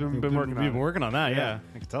call. I've been working on We've it. been working on that, Yeah. yeah.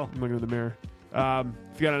 I can tell. I'm looking in the mirror.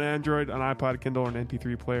 If you got an Android, an iPod, a Kindle, or an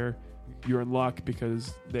MP3 player, you're in luck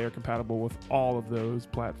because they are compatible with all of those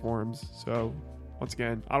platforms. So, once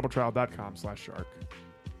again, audibletrial.com/shark.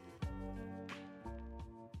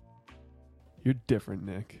 You're different,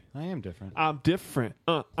 Nick. I am different. I'm different.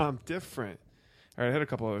 I'm different. All right, I had a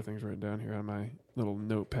couple other things written down here on my little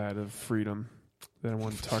notepad of freedom that I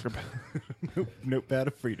wanted to talk about. Notepad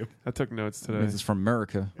of freedom. I took notes today. This is from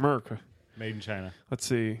America. America. Made in China. Let's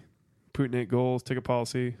see. Putin 8 goals, ticket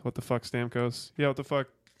policy. What the fuck, Stamkos? Yeah, what the fuck,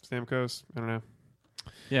 Stamkos? I don't know.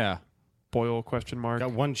 Yeah. Boyle, question mark.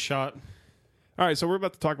 Got one shot. All right, so we're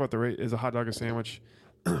about to talk about the Rays. Is a hot dog a sandwich?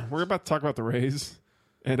 We're about to talk about the Rays.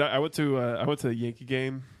 And I went to the Yankee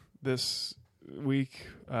game this week,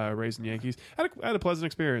 Rays and Yankees. I had a pleasant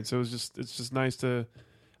experience. It's just nice to.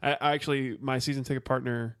 I actually, my season ticket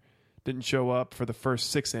partner didn't show up for the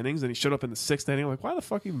first 6 innings, and he showed up in the 6th inning. I'm like, why the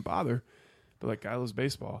fuck even bother? But like, guy loves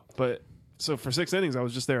baseball. But so for 6 innings, I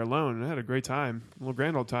was just there alone, and I had a great time, a little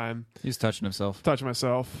grand old time. He's touching himself. Touching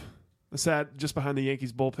myself. I sat just behind the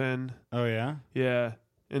Yankees bullpen. Oh, yeah? Yeah.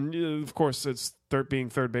 And of course, it's being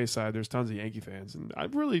third base side. There's tons of Yankee fans, and I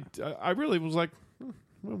really was like,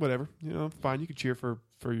 well, whatever, fine. You can cheer for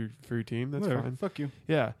your team. That's Whatever. fine. Fuck you.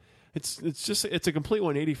 Yeah, it's a complete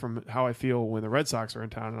 180 from how I feel when the Red Sox are in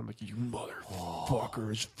town, and I'm like, you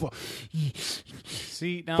motherfuckers,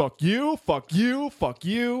 See, now, fuck you, fuck you, fuck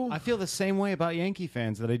you. I feel the same way about Yankee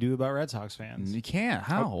fans that I do about Red Sox fans. You can't.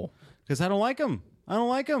 How? Because I don't like them. I don't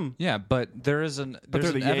like them. Yeah, but But they're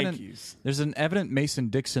the Yankees. There's an evident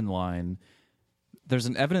Mason-Dixon line. There's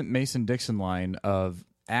an evident Mason-Dixon line of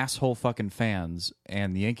asshole fucking fans,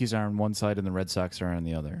 and the Yankees are on one side and the Red Sox are on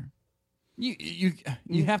the other. You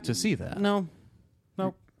have to see that. No,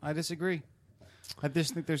 I disagree. I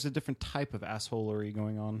just think there's a different type of assholery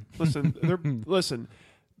going on. Listen,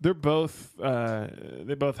 they're both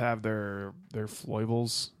they both have their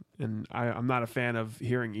foibles, and I'm not a fan of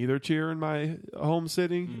hearing either cheer in my home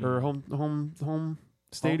city or home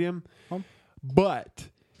stadium. Home. But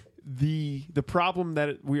the problem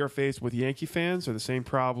that we are faced with Yankee fans are the same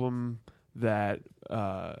problem that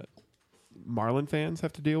Marlin fans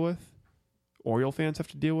have to deal with, Oriole fans have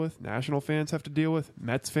to deal with, National fans have to deal with,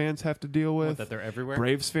 Mets fans have to deal with, that they're everywhere.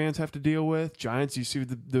 Braves fans have to deal with, Giants. You see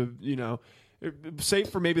the save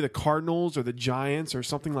for maybe the Cardinals or the Giants or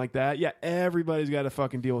something like that. Yeah, everybody's got to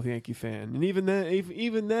fucking deal with Yankee fan, and even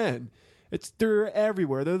then, they're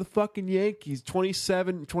everywhere. They're the fucking Yankees.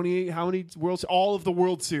 27, 28, how many all of the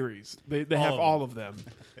World Series. They have all of them.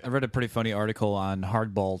 I read a pretty funny article on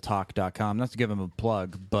hardballtalk.com. Not to give them a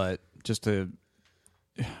plug, but just to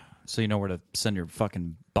so you know where to send your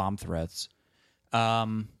fucking bomb threats.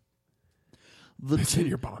 Send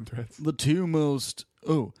your bomb threats. The two most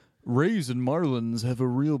Rays and Marlins have a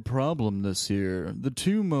real problem this year. The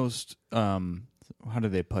two most how do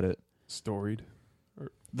they put it? Storied.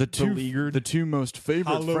 The two most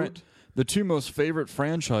favorite the two most favorite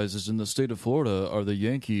franchises in the state of Florida are the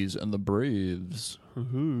Yankees and the Braves.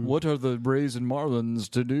 Mm-hmm. What are the Rays and Marlins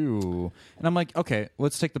to do? And I'm like, okay,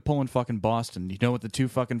 let's take the poll in fucking Boston. You know what the two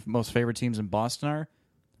fucking most favorite teams in Boston are?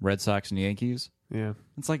 Red Sox and Yankees. Yeah.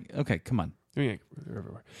 It's like, okay, come on. They're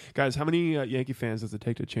everywhere. Guys, how many Yankee fans does it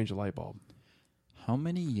take to change a light bulb? How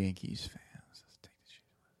many Yankees fans does it take to change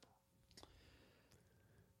a light bulb?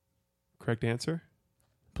 Correct answer?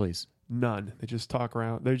 Please. None. They just sit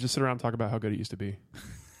around and talk about how good it used to be.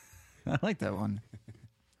 I like that one.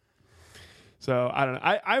 So I don't know.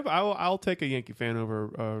 I'll take a Yankee fan over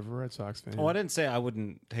a Red Sox fan. Oh, I didn't say I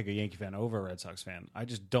wouldn't take a Yankee fan over a Red Sox fan. I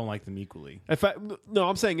just don't like them equally.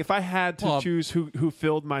 I'm saying if I had to choose who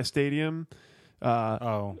filled my stadium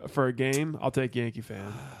for a game, I'll take Yankee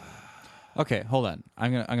fan. Okay, hold on.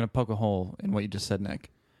 I'm gonna poke a hole in what you just said,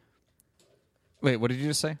 Nick. Wait, what did you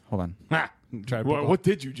just say? Hold on. What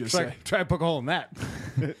did you just say? Try to poke a hole in that.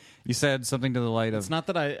 You said something to the light of. It's not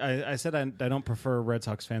that I said I don't prefer Red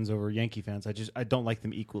Sox fans over Yankee fans. I don't like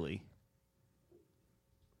them equally.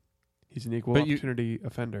 He's an equal opportunity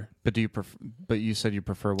offender. But do you But you said you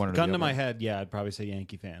prefer one or the other. Gun to my head, yeah, I'd probably say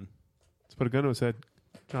Yankee fan. Let's put a gun to his head.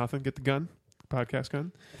 Jonathan, get the gun. Podcast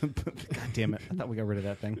gun. God damn it! I thought we got rid of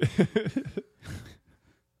that thing.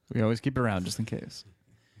 We always keep it around just in case.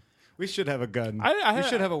 We should have a gun. We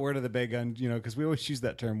should have a word of the day gun, because we always use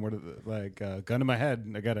that term. Word of the, gun to my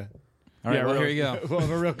head. I gotta. All right, well, here you go. We'll have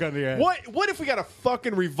a real gun to your head. What if we got a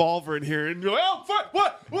fucking revolver in here and you're like, oh fuck,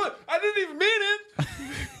 what? I didn't even mean it.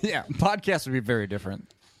 Yeah, podcasts would be very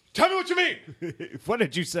different. Tell me what you mean. What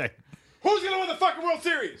did you say? Who's gonna win the fucking World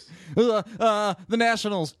Series? The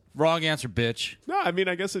Nationals. Wrong answer, bitch. No, I mean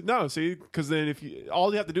I guess no. See, because then all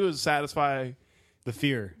you have to do is satisfy the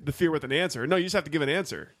fear with an answer. No, you just have to give an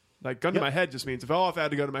answer. Like, gun to my head just means if I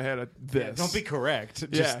had to go to my head, this. Yeah, don't be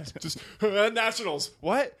correct. Just Nationals.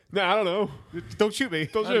 What? No, I don't know. Don't shoot me.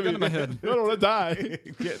 Don't shoot me. Gun to my head. I don't want to die.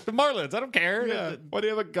 The Marlins. I don't care. Yeah. Why do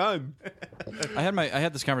you have a gun? I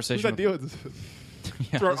had this conversation. Who's that deal with this?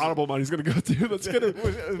 That's where our Audible money's going to go to.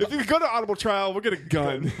 If you go to Audible trial, we'll get a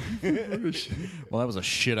gun. Well, that was a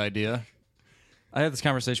shit idea. I had this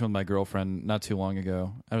conversation with my girlfriend not too long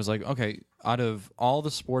ago. I was like, okay, out of all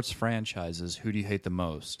the sports franchises, who do you hate the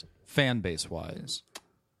most, fan base wise?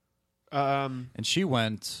 And she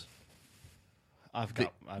went.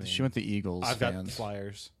 She went the Eagles. I've fans. got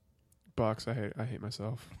Flyers. Bucks. I hate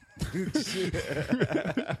myself.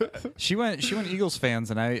 She went Eagles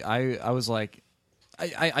fans, and I was like,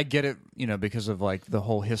 I get it, because of like the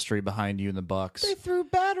whole history behind you and the Bucks. They threw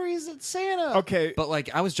batteries at Santa. Okay, but like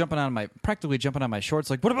I was practically jumping on my shorts.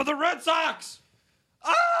 Like, what about the Red Sox?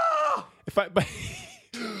 Ah!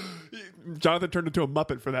 Jonathan turned into a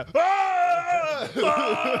Muppet for that.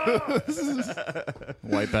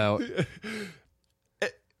 Wipe out.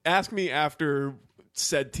 Ask me after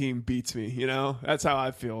said team beats me. That's how I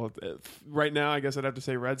feel right now. I guess I'd have to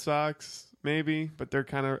say Red Sox. Maybe, but they're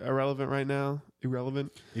kind of irrelevant right now.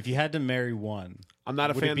 Irrelevant. If you had to marry one, I'm not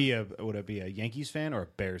a fan. Would it be a Yankees fan or a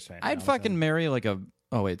Bears fan? I'd fucking marry like a.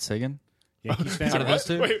 Oh wait, say again. Yankees fan. Out of those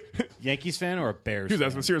two? Wait. Yankees fan or a Bears? Dude, fan?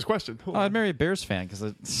 that's a serious question. Oh, I'd marry a Bears fan because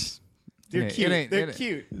they're cute. They're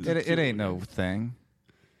cute. It ain't no thing.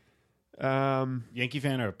 Yankee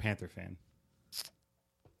fan or a Panther fan?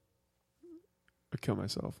 I'd kill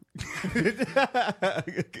myself.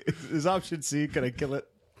 Is option C? Can I kill it?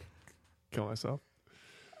 Kill myself.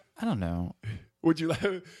 I don't know. Would you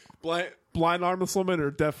like blind armless woman or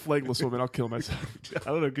deaf legless woman? I'll kill myself. I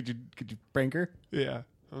don't know. Could you prank her? Yeah.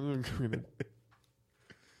 We're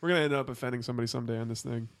gonna end up offending somebody someday on this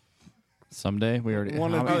thing. Someday we already.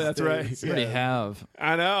 One of how- these that's right. days, we already yeah. have.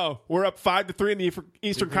 I know. We're up 5-3 in the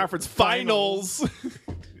Eastern Conference Finals.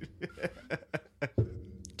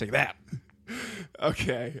 Take that.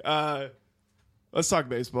 Okay. Let's talk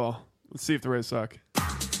baseball. Let's see if the Rays suck.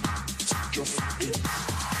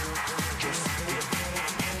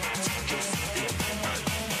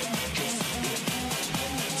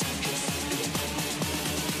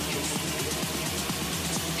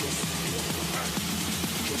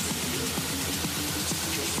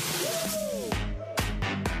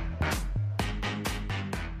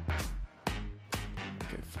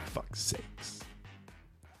 Okay, for fuck's sakes.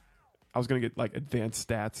 I was going to get like advanced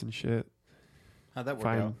stats and shit. How'd that work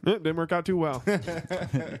Fine. out? Didn't work out too well.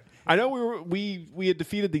 I know we had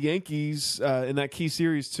defeated the Yankees in that key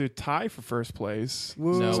series to tie for first place.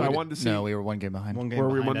 No, So I we wanted to see. No, we were one game behind. One game Were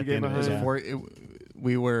we behind one at the game end of it, behind? yeah.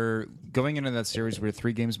 We were going into that series. We were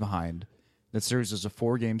 3 games behind. That series was a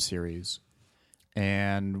 4-game series,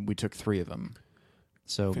 and we took 3 of them.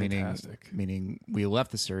 So Fantastic. meaning we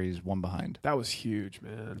left the series 1 behind. That was huge,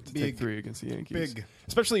 man. To Big. take 3 against the Yankees. Big.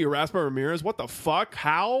 Especially Erasmo Ramirez. What the fuck?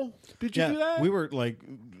 How did you do that? we were like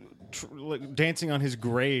dancing on his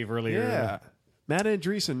grave earlier. Yeah. Matt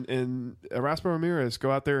Andreessen and Erasmo Ramirez go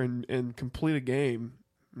out there and complete a game.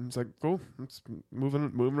 And it's like, cool. It's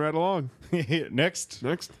moving right along. Next.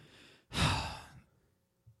 Next.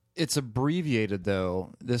 It's abbreviated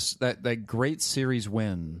though. That great series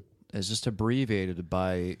win is just abbreviated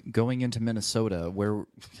by going into Minnesota, where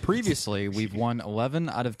previously we've won 11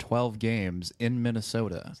 out of 12 games in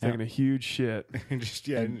Minnesota, Taking a huge shit. Just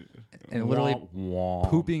yeah, and literally wah, wah.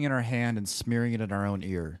 pooping in our hand and smearing it in our own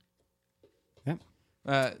ear. Yep.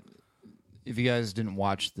 If you guys didn't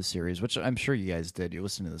watch the series, which I'm sure you guys did, you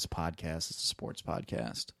listen to this podcast. It's a sports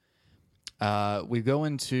podcast. We go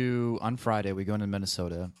into on Friday. We go into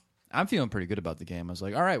Minnesota. I'm feeling pretty good about the game. I was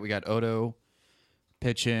like, all right, we got Odo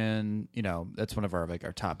pitching. You know, that's one of our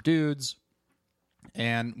our top dudes.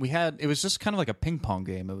 And it was just kind of like a ping pong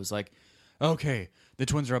game. It was like, okay, the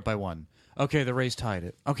Twins are up by 1. Okay, the Rays tied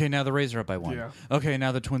it. Okay, now the Rays are up by 1. Yeah. Okay,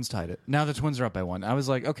 now the Twins tied it. Now the Twins are up by 1. I was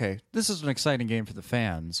like, okay, this is an exciting game for the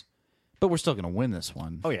fans, but we're still going to win this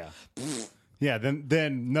one. Oh yeah. Yeah.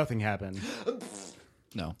 Then nothing happened.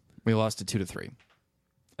 No, we lost it 2-3.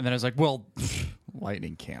 And then I was like, well,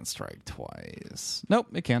 Lightning can't strike twice. Nope,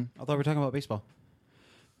 it can. I thought we were talking about baseball.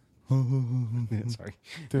 Yeah, sorry.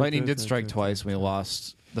 Lightning did strike twice. We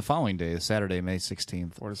lost the following day, Saturday, May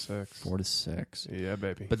 16th. 4-6. 4-6. Yeah,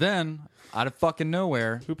 baby. But then, out of fucking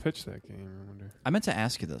nowhere, Who pitched that game? I wonder. I meant to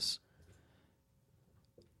ask you this.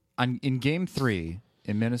 In Game 3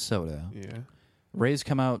 in Minnesota, Yeah. Rays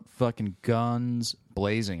come out fucking guns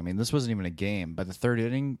blazing. I mean, this wasn't even a game. By the 3rd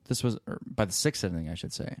inning, by the 6th inning, I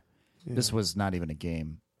should say. Yeah. This was not even a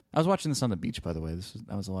game. I was watching this on the beach, by the way.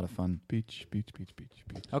 That was a lot of fun. Beach.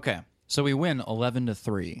 Okay, so we win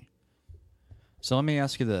 11-3. So let me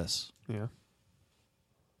ask you this: Yeah.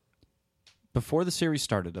 before the series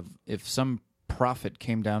started, if some prophet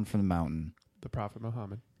came down from the mountain The Prophet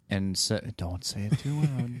Muhammad. and said, "Don't say it too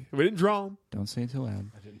loud. We didn't draw him. Don't say it too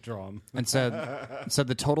loud," I didn't draw him. and said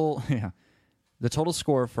the total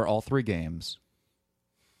score for all 3 games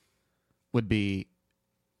would be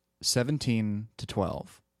 17-12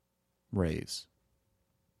 Rays.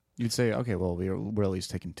 You'd say, okay, well, we're at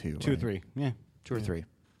least taking 2. 2 or right? 3. Yeah. 2 or 3.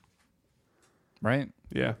 Right?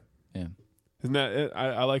 Yeah. Yeah. Isn't that it?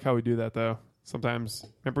 I like how we do that, though. Sometimes,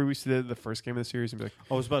 remember we used to do the first game of the series and be like,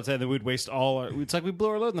 I was about to say that we'd waste all our. It's like we blew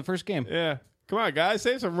our load in the first game. yeah, come on, guys,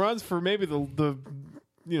 save some runs for maybe the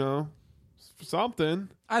something.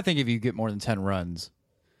 I think if you get more than 10 runs,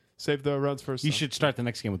 Save the runs for You some- should start the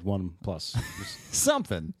next game with 1+. Just,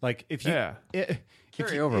 something. like if you Yeah.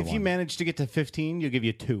 Carry over if you one. manage to get to 15, you'll give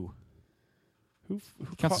you 2. Who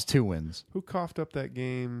Counts as 2 wins. who coughed up that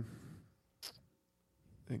game?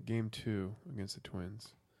 That game 2 against the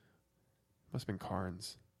Twins. Must have been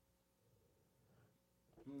Carnes.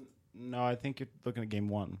 No, I think you're looking at game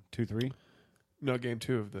 1, 2, 3. No, game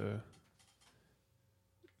 2 of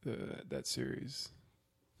that series.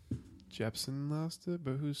 Jepson lost it,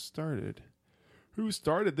 but who started? Who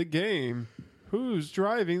started the game? Who's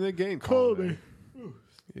driving the game? Colome.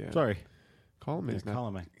 Yeah. Sorry, Colome's not.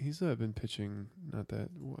 Colome. He's been pitching not that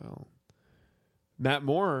well. Matt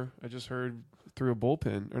Moore, I just heard, threw a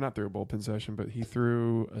bullpen, or not through a bullpen session, but he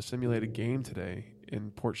threw a simulated game today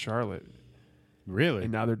in Port Charlotte. Really?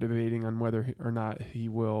 And now they're debating on whether or not he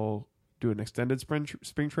will do an extended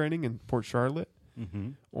spring training in Port Charlotte, Mm-hmm.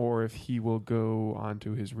 or if he will go on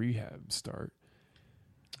to his rehab start.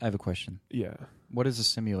 I have a question. Yeah. What is a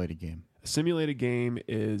simulated game? A simulated game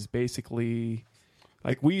is basically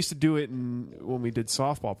Like we used to do it when we did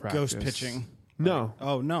softball practice. Ghost pitching. No.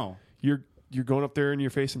 Oh no. You're going up there and you're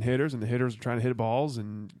facing hitters, and the hitters are trying to hit balls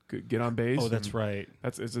and get on base. Oh, that's right.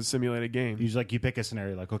 It's a simulated game. You pick a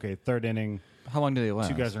scenario like, okay, third inning. How long do they last?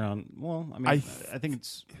 2 guys are on. Well, I mean, I think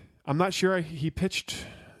it's. I'm not sure. He pitched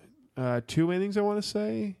 2 innings, I want to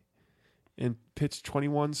say, and pitched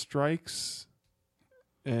 21 strikes,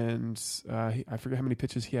 and I forget how many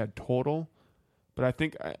pitches he had total. But I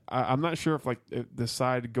think I'm not sure if the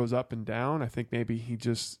side goes up and down. I think maybe he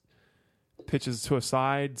just pitches to a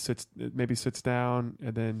side, sits down,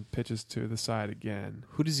 and then pitches to the side again.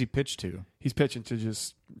 Who does he pitch to? He's pitching to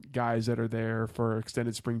just guys that are there for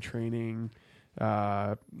extended spring training.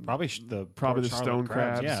 Probably the Stone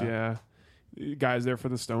Crabs. Yeah. Guys there for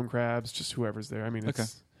the Stone Crabs. Just whoever's there. I mean,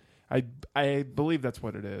 I believe that's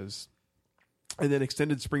what it is. And then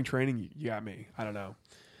extended spring training. You got me. I don't know.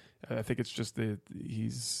 I think it's just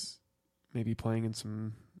he's maybe playing in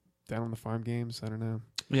some down on the farm games. I don't know.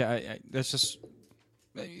 Yeah, that's just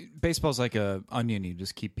baseball's like a onion. You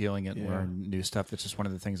just keep peeling it and learn new stuff. That's just one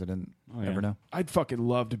of the things I didn't ever know. I'd fucking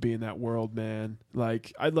love to be in that world, man.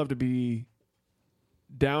 Like, I'd love to be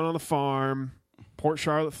down on the farm, Port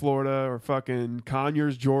Charlotte, Florida, or fucking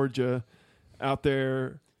Conyers, Georgia, out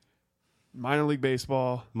there, minor league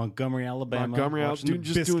baseball. Montgomery, Alabama.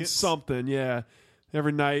 Doing something, yeah.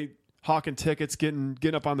 Every night, hawking tickets, getting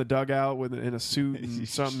up on the dugout in a suit and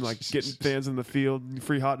something, like getting fans in the field,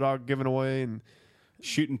 free hot dog given away, and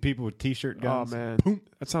shooting people with T-shirt guns. Oh, man. Boom.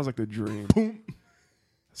 That sounds like the dream. Boom.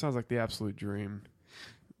 That sounds like the absolute dream.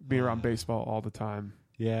 Being around baseball all the time.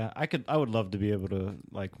 Yeah, I would love to be able to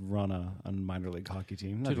run a minor league hockey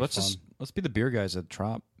team. That'd Dude, let's be the beer guys at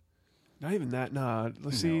Trop. Not even that. Nah.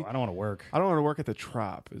 Let's see. I don't want to work. I don't want to work at the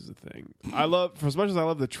Trop. Is the thing. For as much as I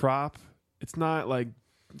love the Trop, it's not like.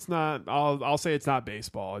 It's not. I'll say it's not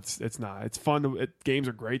baseball. It's not. It's fun. Games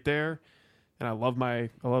are great there, and I love my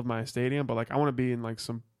stadium. But I want to be in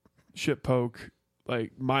some shit poke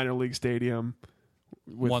minor league stadium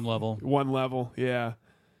with one level. Yeah,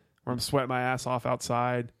 where I'm sweating my ass off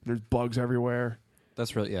outside. There's bugs everywhere.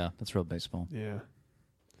 That's real baseball. Yeah,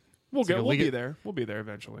 we'll be there. We'll be there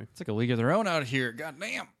eventually. It's like a league of their own out here. God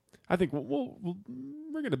damn. I think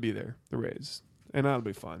we're gonna be there. The Rays. And that'll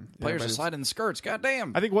be fun. Players are sliding skirts. God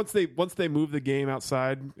damn. I think once they move the game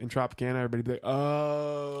outside in Tropicana, everybody be like,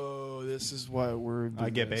 "Oh, this is what we're doing." I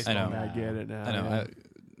get baseball. I get it now. I know.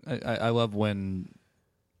 Yeah. I love when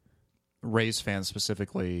Rays fans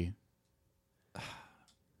specifically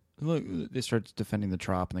look. They start defending the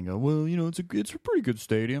Trop and they go, "Well, it's a pretty good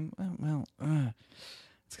stadium."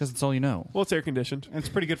 It's because it's all you know. Well, it's air conditioned. And it's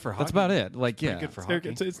pretty good for hockey. That's about it. Pretty good for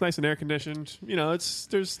hockey. It's nice and air conditioned.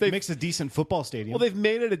 It makes a decent football stadium. Well, they've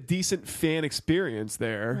made it a decent fan experience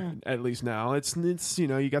there. At least now, it's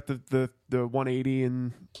you got the 180,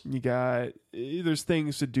 and you got there's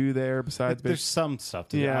things to do there besides. There's some stuff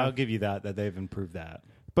to do. I'll give you that they've improved that.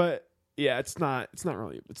 But yeah, it's not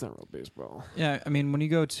real baseball. Yeah, I mean when you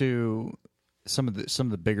go to some of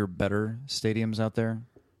the bigger, better stadiums out there.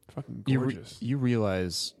 Fucking gorgeous. You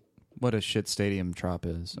realize what a shit stadium Trop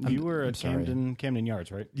is. You were at Camden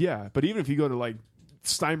Yards, right? Yeah, but even if you go to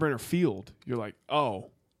Steinbrenner Field, you're like, oh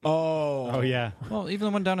yeah. Well, even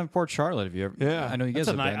the one down in Port Charlotte, if you ever, I know you guys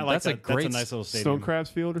have been. That's a nice little stadium. Stone Crabs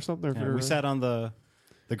Field or something. Yeah, we sat on the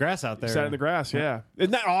grass out there. Sat in the grass, yeah.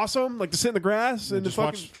 Isn't that awesome? To sit in the grass and just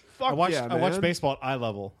I watched baseball at eye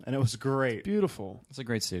level, and it was great. Beautiful. It's a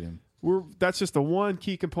great stadium. That's just the one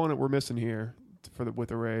key component we're missing here with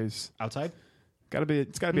the Rays. Outside?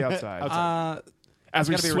 It's gotta be outside. As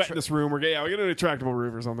we sweat in this room, we're get an retractable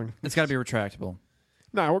roof or something. It's got to be retractable.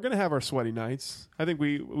 No, we're gonna have our sweaty nights. I think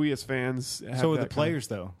we as fans. So are the players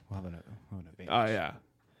though? We'll have an advantage. Oh yeah,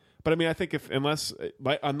 but I mean, I think unless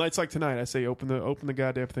on nights like tonight, I say open the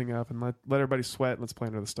goddamn thing up and let everybody sweat. And let's play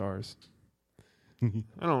under the stars.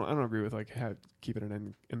 I don't agree with keeping it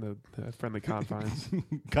in the friendly confines.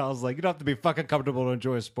 Kyle's like, you don't have to be fucking comfortable to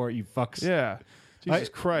enjoy a sport, you fucks. Yeah. Jesus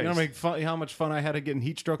Christ. You know how much fun I had at getting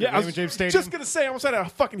heat stroke at Raymond James Stadium? Just going to say, I almost had a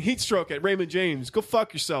fucking heat stroke at Raymond James. Go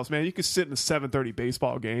fuck yourselves, man. You could sit in a 7:30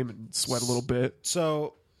 baseball game and sweat a little bit.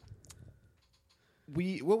 So,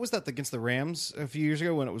 what was that against the Rams a few years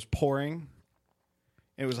ago when it was pouring?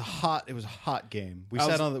 It was a hot game.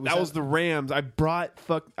 That was the Rams. I brought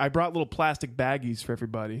little plastic baggies for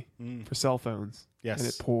everybody for cell phones. Yes, and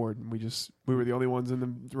it poured, and we were the only ones in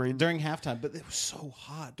the rain during halftime. But it was so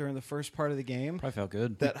hot during the first part of the game. Probably felt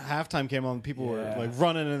good. That halftime came on, people were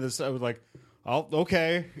running into this. I was like, "Oh,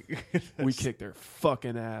 okay." We kicked their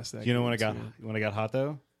fucking ass. Do you know when I got hot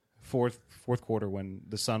though? fourth quarter when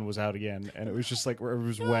the sun was out again, and it was just like where it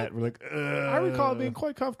was wet. We're like, I recall being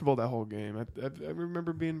quite comfortable that whole game. I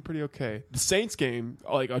remember being pretty okay. The Saints game,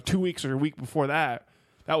 like 2 weeks or a week before that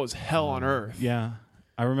was hell on earth. yeah.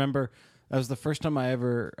 I remember that was the first time I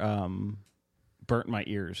ever burnt my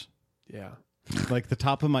ears. Yeah. Like the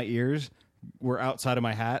top of my ears were outside of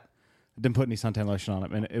my hat. I didn't put any suntan lotion on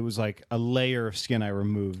it, and it was like a layer of skin I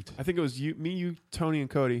removed. I think it was you, Tony, and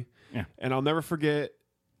Cody. Yeah. And I'll never forget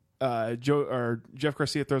Jeff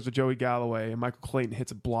Garcia throws to Joey Galloway, and Michael Clayton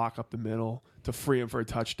hits a block up the middle to free him for a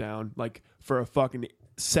touchdown, like for a fucking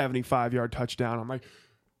 75-yard touchdown. I'm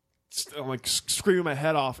like screaming my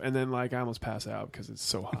head off, and then like I almost pass out because it's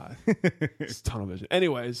so hot. It's tunnel vision.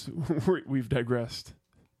 Anyways, we've digressed.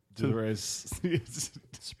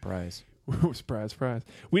 Surprise. Surprise.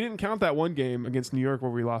 We didn't count that one game against New York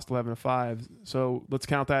where we lost 11-5, so let's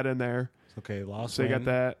count that in there. Okay, lost. So you got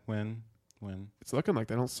that. Win. It's looking like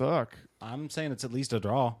they don't suck. I'm saying it's at least a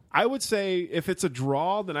draw. I would say if it's a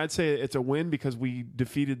draw, then I'd say it's a win because we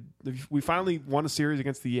finally won a series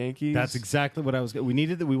against the Yankees. That's exactly what I was.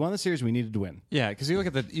 We won the series. We needed to win. Yeah, because you look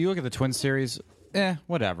at the Twins series.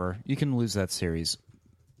 Whatever. You can lose that series.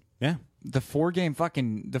 Yeah. The four game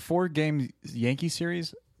Yankee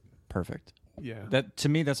series, perfect. Yeah. That to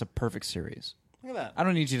me, that's a perfect series. Look at that. I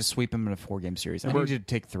don't need you to sweep them in a 4-game series. I need you to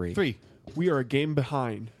take 3. 3. We are a game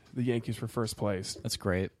behind the Yankees for first place. That's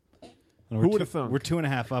great. Who would have thunk? We're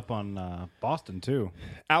 2.5 up on Boston too.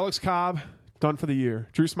 Alex Cobb done for the year.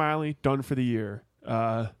 Drew Smiley done for the year.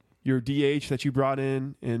 Your DH that you brought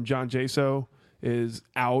in John Jaso is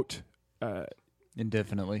out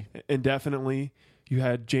Indefinitely. You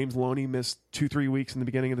had James Loney miss 2-3 weeks in the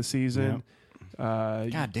beginning of the season.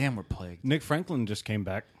 God damn, we're plagued. Nick Franklin just came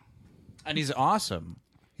back, and he's awesome.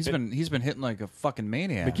 He's been hitting like a fucking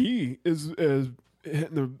maniac. McGee is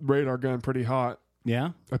hitting the radar gun pretty hot.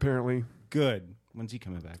 Yeah, apparently. Good. When's he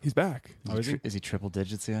coming back? He's back. Is he triple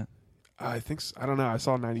digits yet? I think so. I don't know. I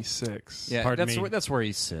saw 96. Yeah, that's where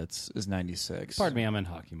he sits. Is 96. Pardon me, I'm in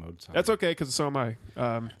hockey mode. Sorry. That's okay because so am I.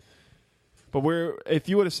 But if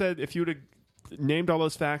you would have named all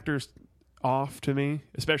those factors off to me,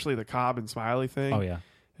 especially the Cobb and Smiley thing. Oh yeah.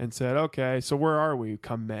 And said, okay, so where are we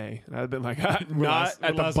come May? And I'd been like, not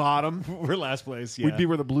at the bottom. We're last place. Yeah. We'd be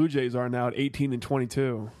where the Blue Jays are now at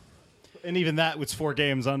 18-22. And even that was 4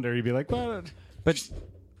 games under. You'd be like, what? But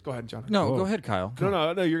go ahead, John. No, go ahead, Kyle.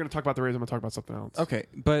 No. You're going to talk about the Rays. I'm going to talk about something else. Okay,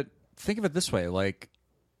 but think of it this way: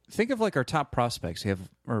 think of our top prospects.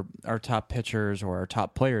 Or our top pitchers or our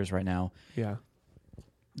top players right now. Yeah.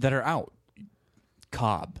 That are out.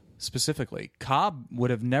 Cobb specifically. Cobb would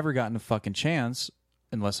have never gotten a fucking chance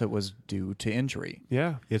unless it was due to injury.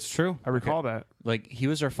 Yeah, it's true. I recall that. Like he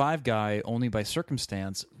was our 5 guy only by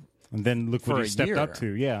circumstance. And then look what he stepped up to,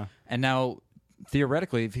 yeah. And now,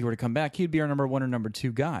 theoretically, if he were to come back, he'd be our number 1 or number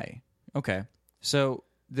 2 guy. Okay. So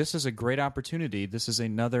this is a great opportunity. This is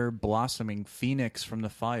another blossoming phoenix from the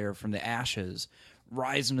fire, from the ashes,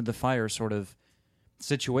 rise into the fire sort of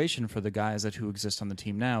situation for the guys who exist on the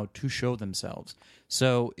team now to show themselves.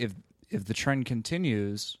 So if the trend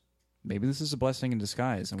continues, maybe this is a blessing in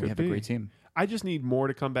disguise, and we have a great team. I just need more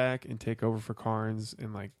to come back and take over for Carnes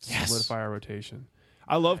and solidify our rotation.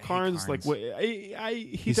 I love Carnes. Like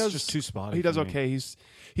he's just too spotty. He does okay. He's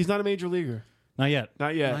not a major leaguer. Not yet.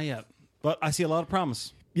 Not yet. But I see a lot of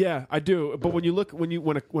promise. Yeah, I do. But when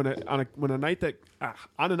a night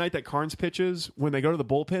that Carnes pitches, when they go to the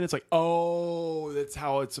bullpen, it's like, oh, that's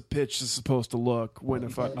how it's a pitch is supposed to look. When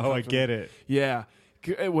I get it. Yeah,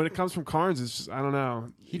 when it comes from Carnes, it's just I don't know.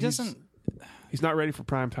 He's not ready for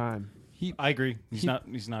prime time. I agree. He's not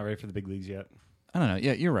ready for the big leagues yet. I don't know.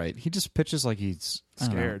 Yeah, you're right. He just pitches like he's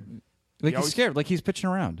scared. Like he's scared. Like he's pitching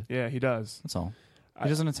around. Yeah, he does. That's all. He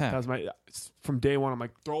doesn't attack. From day one, I'm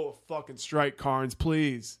like, throw a fucking strike, Carnes,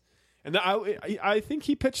 please. And I think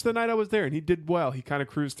he pitched the night I was there, and he did well. He kind of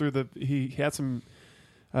cruised through he had some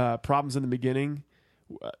problems in the beginning.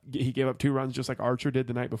 He gave up 2 runs just like Archer did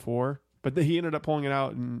the night before. But he ended up pulling it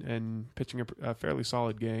out and pitching a fairly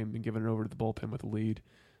solid game and giving it over to the bullpen with a lead.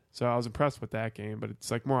 So I was impressed with that game, but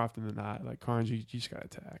it's like more often than not, like Carnes, you just got to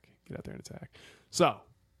attack. Get out there and attack. So,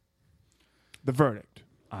 the verdict.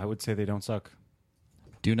 I would say they don't suck.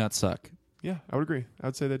 Do not suck. Yeah, I would agree. I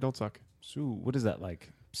would say they don't suck. So what is that,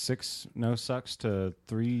 like 6 no sucks to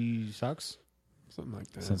 3 sucks? Something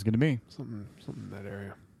like that. Sounds good to me. Something in that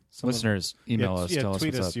area. Listeners, email us. Tell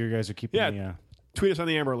tweet us what's us. up. You guys are keeping me. Tweet us on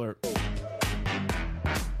the Amber Alert.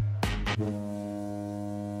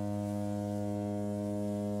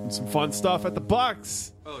 And some fun stuff at the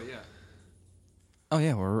Bucks. Oh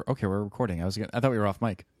yeah, we're recording. I thought we were off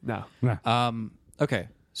mic. No. Okay,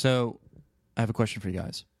 so I have a question for you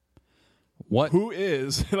guys. What? Who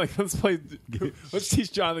is like? Let's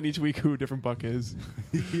teach Jonathan each week who a different Buck is.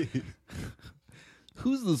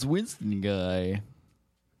 Who's this Winston guy?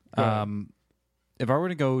 Go ahead. If I were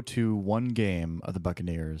to go to one game of the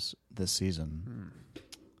Buccaneers this season,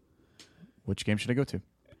 which game should I go to?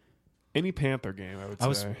 Any Panther game, I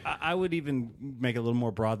would say. I would even make it a little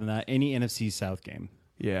more broad than that. Any NFC South game.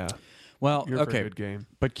 Yeah. Well, You're for a okay, good game.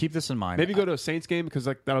 but keep this in mind. Maybe go to a Saints game because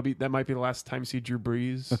like that might be the last time you see Drew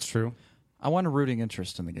Brees. That's true. I want a rooting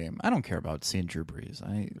interest in the game. I don't care about seeing Drew Brees.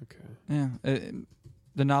 Okay.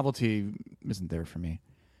 The novelty isn't there for me.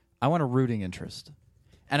 I want a rooting interest.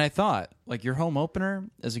 And I thought, like, your home opener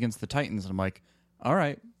is against the Titans. And I'm like, all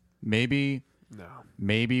right, maybe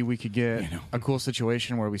we could get a cool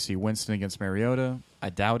situation where we see Winston against Mariota. I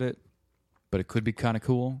doubt it, but it could be kind of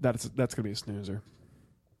cool. That's gonna be a snoozer.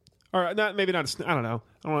 All right, maybe not. I don't know.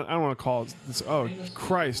 I don't want to call it. This, oh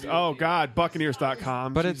Christ! Oh God!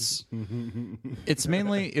 Buccaneers.com. But it's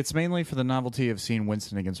mainly for the novelty of seeing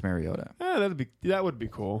Winston against Mariota. That would be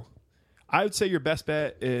cool. I would say your best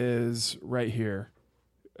bet is right here.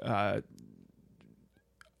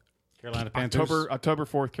 Carolina Panthers. October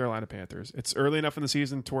 4th, Carolina Panthers. It's early enough in the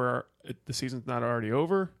season to where the season's not already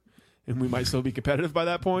over, and we might still be competitive by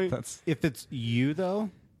that point. If it's you, though,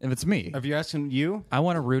 If it's me, if you're asking you, I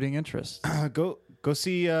want a rooting interest. go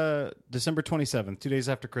see December 27th, 2 days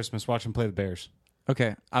after Christmas. Watch them play the Bears.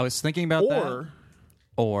 Okay, I was thinking about that.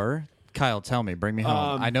 Or Kyle, tell me, bring me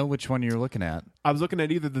home. I know which one you're looking at. I was looking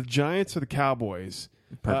at either the Giants or the Cowboys.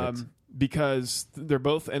 Perfect. Because they're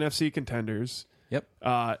both NFC contenders. Yep.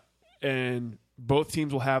 And both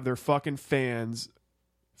teams will have their fucking fans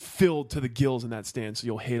filled to the gills in that stand, so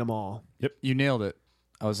you'll hate them all. Yep. You nailed it.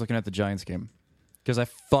 I was looking at the Giants game because I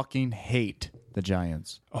fucking hate the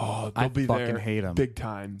Giants. Oh, they'll be fucking there hate them. big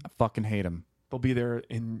time. I fucking hate them. They'll be there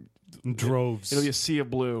in droves. It'll be a sea of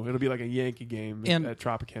blue. It'll be like a Yankee game And- at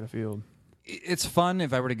Tropicana Field. It's fun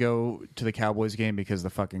if I were to go to the Cowboys game because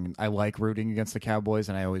I like rooting against the Cowboys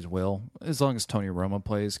and I always will, as long as Tony Romo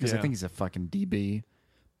plays because I Yeah. think he's a fucking DB.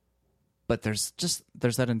 But there's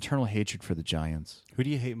that internal hatred for the Giants. Who do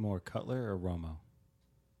you hate more, Cutler or Romo?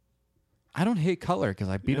 I don't hate Cutler because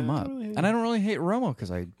I beat him I up, don't really hate and I don't really hate Romo because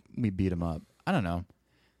we beat him up. I don't know.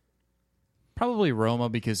 Probably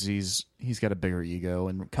Romo because he's got a bigger ego,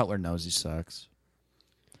 and Cutler knows he sucks.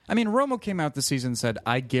 I mean, Romo came out this season and said,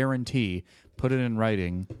 "I guarantee, put it in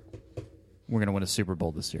writing, we're going to win a Super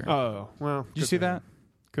Bowl this year." Oh, well. Did you see that?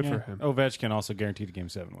 Good for him. Ovechkin also guaranteed a Game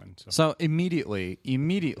 7 win. So. So immediately,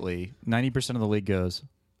 90% of the league goes,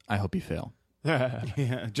 "I hope you fail."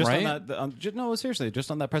 Yeah, just Right? on that. No, seriously,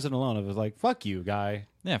 just on that president alone, it was like, "Fuck you, guy."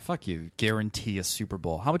 Yeah, fuck you. Guarantee a Super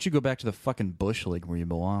Bowl. How about you go back to the fucking Bush League where you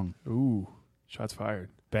belong? Ooh, shots fired.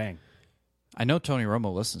 Bang. I know Tony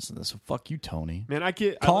Romo listens to this, so fuck you, Tony. Man,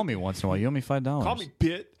 Call me once in a while. You owe me $5. Call me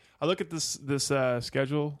bit. I look at this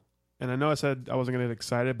schedule, and I know I said I wasn't going to get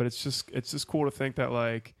excited, but it's just cool to think that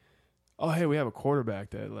like, oh hey, we have a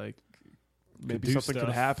quarterback that like maybe do something could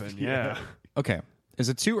stuff. happen. Yeah. Okay. Is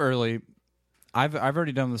it too early? I've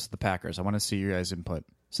already done this with the Packers. I want to see your guys' input.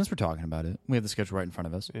 Since we're talking about it, we have the schedule right in front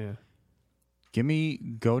of us. Yeah.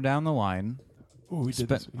 Go down the line. Oh, we did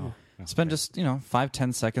this. Oh. Spend just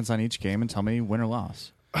 5-10 seconds on each game and tell me win or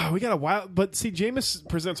loss. Oh, we got a wild, but see, Jameis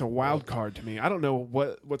presents a wild card to me. I don't know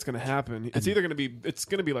what's going to happen. It's either going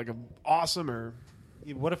to be like an awesome or.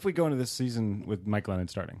 What if we go into this season with Mike Lennon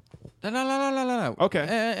starting? No.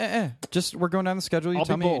 Okay. Just we're going down the schedule. You I'll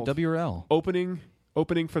tell be me bold. W or L.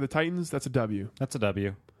 Opening for the Titans. That's a W. That's a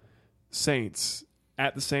W. Saints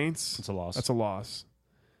at the Saints. That's a loss. That's a loss.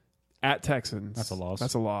 At Texans. That's a loss.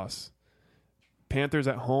 That's a loss. Panthers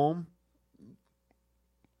at home.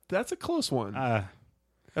 That's a close one.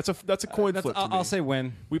 That's a coin flip. To me. I'll say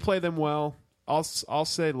win. We play them well. I'll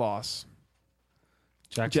say loss.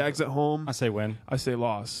 Jags at home. I say win. I say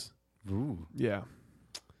loss. Ooh. Yeah.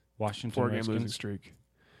 Washington 4-game Redskins. losing streak.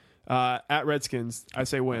 At Redskins, I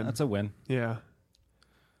say win. That's a win. Yeah.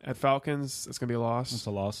 At Falcons, it's gonna be a loss. That's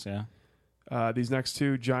a loss. Yeah. These next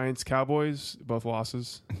two, Giants, Cowboys, both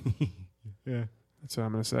losses. Yeah. That's what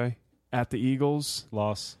I'm gonna say. At the Eagles,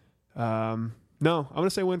 Loss. no, I'm gonna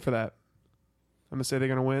say win for that. I'm gonna say they're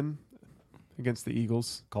gonna win against the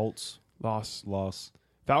Eagles. Colts. Loss. Loss.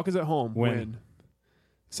 Falcons at home. Win.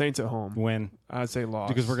 Saints at home. Win. I'd say loss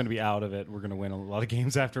Because we're going to be out of it. We're going to win a lot of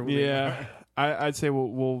games after. Yeah, I'd say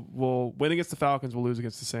we'll win against the Falcons. We'll lose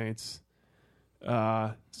against the Saints.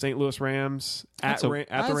 St. Louis Rams at the Rams.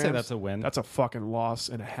 I'd say that's a win. That's a fucking loss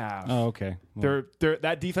and a half. Oh, okay. Well,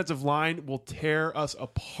 That defensive line will tear us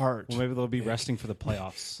apart. well, maybe they'll be resting for the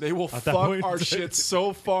playoffs. They will At that fuck point. our shit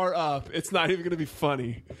so far up. It's not even going to be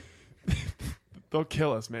funny. They'll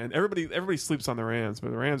kill us, man. Everybody sleeps on the Rams,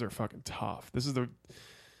 but the Rams are fucking tough. This is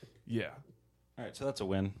yeah. All right, so that's a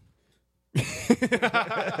win. That's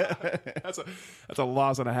a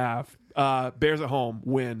loss and a half. Bears at home,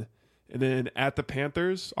 win. And then at the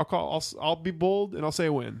Panthers, I'll be bold and I'll say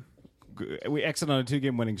a win. We exit on a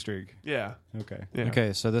 2-game winning streak. Yeah. Okay. Yeah.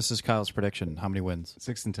 Okay, so this is Kyle's prediction. How many wins?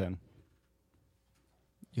 6-10.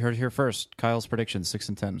 You heard it here first. Kyle's prediction,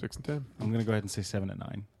 6-10. 6-10. I'm going to go ahead and say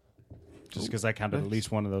 7-9. Just because I counted nice. at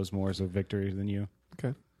least one of those more as a victory than you.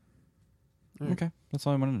 Okay. Okay, that's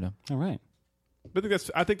all I wanted to know. All right.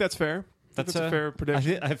 I think that's fair. That's a fair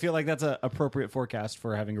prediction. I feel like that's an appropriate forecast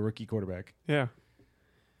for having a rookie quarterback. Yeah.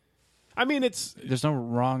 I mean, There's no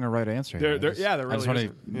wrong or right answer here. there I really just want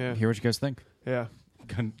isn't. to Yeah. hear what you guys think. Yeah.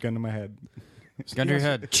 Gun to my head. Gun to your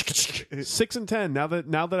head. 6-10.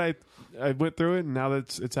 Now that I went through it and now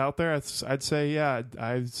that it's out there, I'd say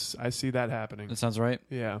I see that happening. That sounds right.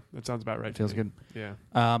 Yeah, that sounds about right. to Feels me. good. Yeah.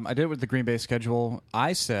 I did it with the Green Bay schedule.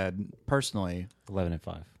 I said, personally,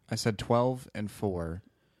 11-5. I said 12-4.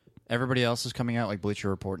 Everybody else is coming out like Bleacher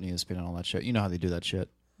Report and ESPN and all that shit. You know how they do that shit.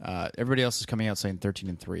 Everybody else is coming out saying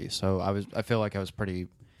 13-3. So I feel like I was pretty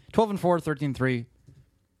 12-4, 13-3.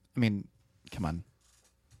 I mean, come on,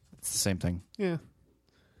 it's the same thing. Yeah.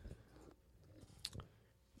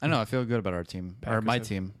 I don't know. I feel good about our team or my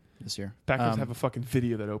team this year. Packers have a fucking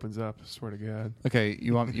video that opens up. I swear to God. Okay,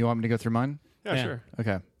 you want me to go through mine? Yeah, sure.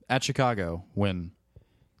 Okay. At Chicago, win.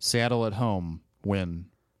 Seattle at home, win.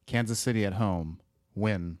 Kansas City at home,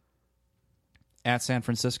 win. At San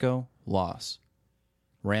Francisco, loss.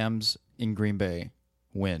 Rams in Green Bay,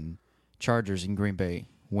 win. Chargers in Green Bay,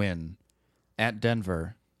 win. At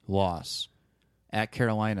Denver, loss. At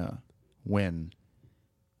Carolina, win.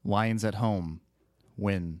 Lions at home,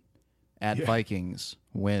 win. At Vikings,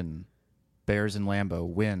 win. Bears in Lambeau,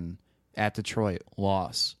 win. At Detroit,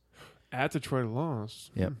 loss. At Detroit,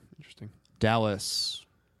 loss. Yep. Interesting. Dallas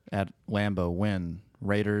at Lambeau, win.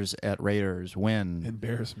 Raiders at Raiders, win.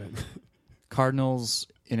 Embarrassment. Cardinals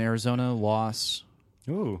in Arizona, loss.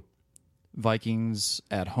 Ooh. Vikings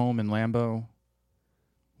at home in Lambeau,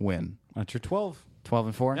 win. That's your 12.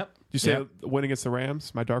 12-4? Yep. Did you say Yep. a win against the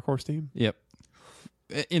Rams, my dark horse team? Yep.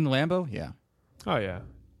 In Lambeau? Yeah. Oh, yeah.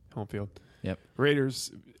 Home field. Yep.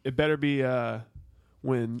 Raiders, it better be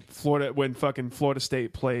when fucking Florida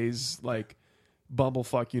State plays like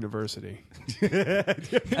Bumblefuck University.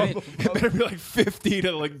 It better be like 50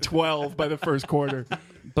 to like 12 by the first quarter.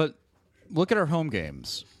 But look at our home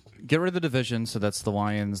games. Get rid of the division, so that's the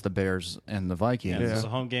Lions, the Bears, and the Vikings. Yeah. Yeah. So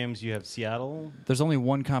home games, you have Seattle. There's only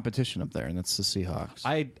one competition up there, and that's the Seahawks.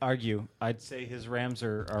 I'd argue. I'd say his Rams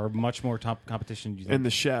are much more top competition. You think. And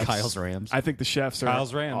the Chefs. Kyle's Rams. I think the Chefs are.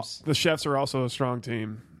 Kyle's Rams. The Chefs are also a strong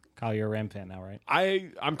team. Kyle, you're a Ram fan now, right?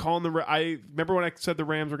 I'm calling I remember when I said the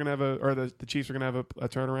Rams were going to have the Chiefs are going to have a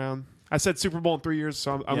turnaround. I said Super Bowl in 3 years,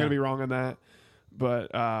 so I'm going to be wrong on that.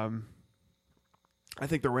 But I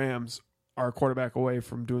think the Rams are a quarterback away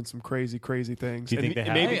from doing some crazy things. Do you think they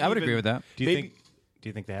have? I would agree with that. Do you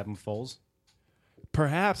think they have him Foles?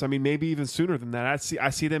 Perhaps. I mean, maybe even sooner than that. I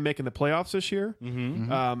see them making the playoffs this year.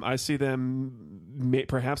 Mm-hmm. I see them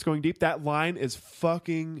perhaps going deep. That line is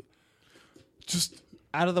fucking just.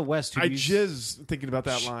 Out of the West, I jizz thinking about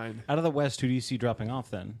that line. Out of the West, who do you see dropping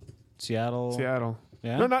off then? Seattle.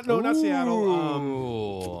 Yeah. No, not Seattle.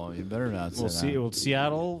 Oh, you better not say We'll that. see. Well,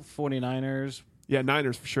 Seattle, 49ers. Yeah,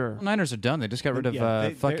 Niners for sure. Niners are done. They just got rid of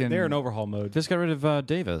They're in overhaul mode. Just got rid of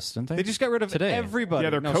Davis, didn't they? They just got rid of today. everybody. Yeah,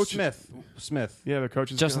 their no, coach- Smith. Yeah, their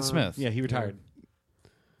coach is Justin gone. Smith. Yeah, he retired.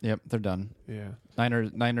 Yep, they're done. Yeah.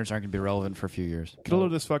 Niners aren't going to be relevant for a few years. Get a load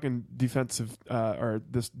of this fucking defensive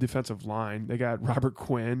line. They got Robert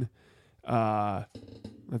Quinn.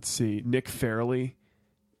 Let's see, Nick Fairley,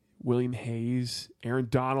 William Hayes, Aaron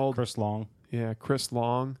Donald, Chris Long. Yeah, Chris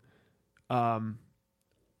Long.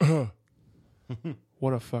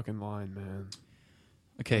 What a fucking line, man.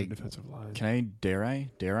 Okay, Defensive line. dare I?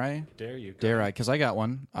 Dare you? Dare I? Because I got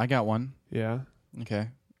one. Yeah. Okay,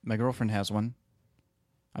 my girlfriend has one.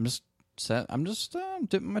 I'm just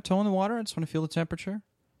dipping my toe in the water. I just want to feel the temperature.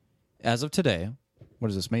 As of today, what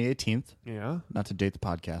is this? May 18th. Yeah. Not to date the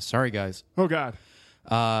podcast. Sorry, guys. Oh God.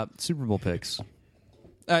 Super Bowl picks.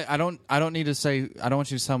 I don't need to say. I don't want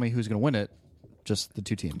you to tell me who's going to win it. Just the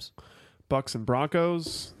two teams. Bucks and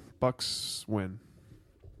Broncos. Bucks win.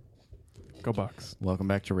 Go Bucks. Welcome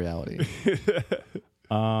back to reality.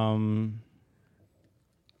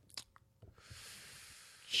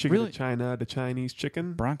 Chicken Really? to China, the Chinese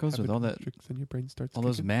chicken. Broncos Have with a all that, constrict, then your brain starts all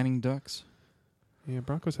those kicking. Manning ducks. Yeah,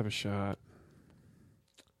 Broncos have a shot.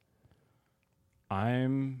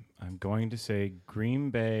 I'm going to say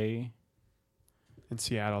Green Bay. In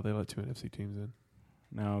Seattle, they let two NFC teams in.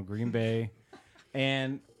 No, Green Bay.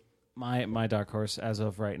 And my dark horse as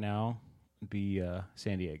of right now would be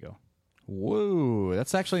San Diego. Whoa,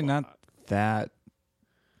 that's actually not that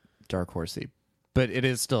dark horsey, but it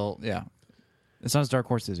is still, yeah. It's not as dark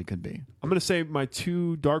horse as it could be. I'm going to say my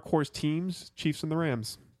two dark horse teams, Chiefs and the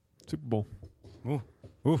Rams. Super Bowl. Ooh.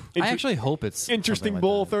 Ooh. I actually hope it's Interesting something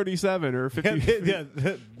Bowl like 37 or 50. Yeah,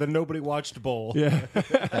 the nobody watched bowl. Yeah.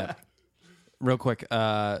 that. Real quick,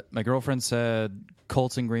 my girlfriend said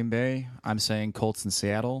Colts in Green Bay. I'm saying Colts in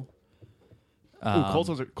Seattle. Colts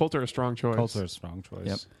are a strong choice. Colts are a strong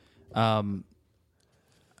choice. Yep.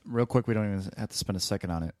 Real quick, we don't even have to spend a second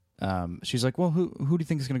on it. She's like, well, who do you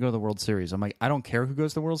think is going to go to the World Series? I'm like, I don't care who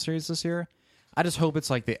goes to the World Series this year. I just hope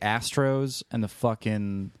it's like the Astros and the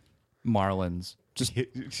fucking Marlins. Just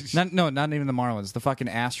not even the Marlins. The fucking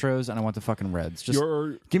Astros, and I want the fucking Reds. Just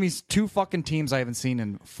give me two fucking teams I haven't seen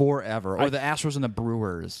in forever, or the Astros and the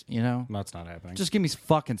Brewers. You know, That's not happening. just give me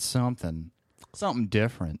fucking something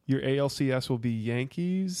different. Your ALCS will be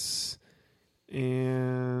Yankees,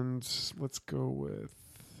 and let's go with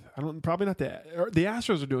probably not the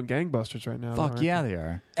Astros are doing gangbusters right now. Fuck yeah, they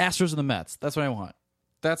are. Astros and the Mets. That's what I want.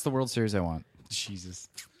 That's the World Series I want. Jesus.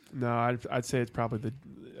 No, I'd say it's probably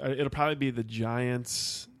it'll probably be the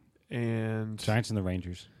Giants and Giants and the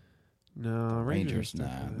Rangers. No, Rangers.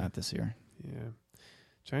 Nah, not this year. Yeah,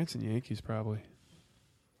 Giants and Yankees probably.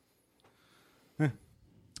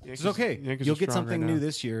 It's okay. Yankees You'll are get strong something right new now.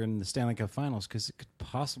 this year in the Stanley Cup Finals because it could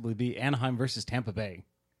possibly be Anaheim versus Tampa Bay.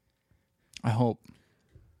 I hope.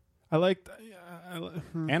 I like.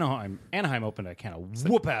 Anaheim opened a can of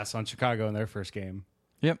whoop ass on Chicago in their first game.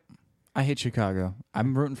 Yep. I hate Chicago.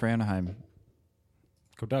 I'm rooting for Anaheim.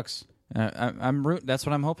 Go Ducks. I'm rooting. That's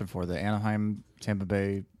what I'm hoping for. The Anaheim Tampa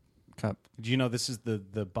Bay Cup. Do you know this is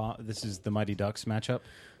the Mighty Ducks matchup?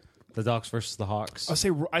 The Ducks versus the Hawks. I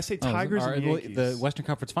say Tigers and Yankees. The Western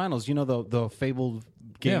Conference Finals. You know the fabled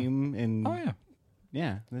game in. Oh yeah.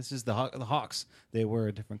 Yeah, this is the Hawks. They were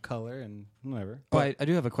a different color and whatever. But I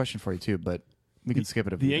do have a question for you too, but we can skip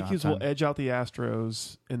it. If The we don't have Yankees will time. edge out the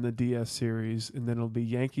Astros in the DS series, and then it'll be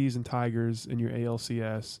Yankees and Tigers in your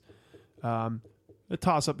ALCS. A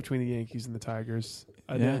toss up between the Yankees and the Tigers.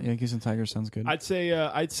 Yeah, Yankees and Tigers sounds good. I'd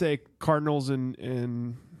say Cardinals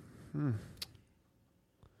and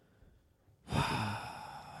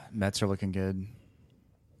Mets are looking good,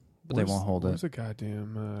 but they won't hold where's it. the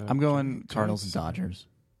goddamn? I'm going Giants? Cardinals and Dodgers.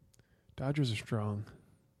 Dodgers are strong.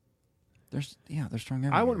 They're strong.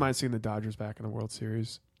 Every I year. wouldn't mind seeing the Dodgers back in the World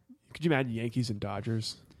Series. Could you imagine Yankees and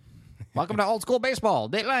Dodgers? Welcome to old school baseball.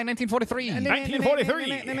 Dateline 1943.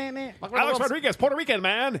 1943. Alex Rodriguez, Puerto Rican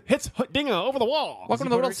man, hits Dinger over the wall. Welcome to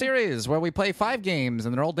the World Series, where we play 5 games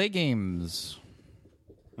and they're all day games.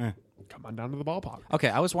 Come on down to the ballpark. Okay,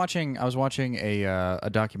 I was watching a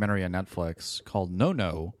documentary on Netflix called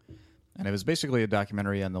No, and it was basically a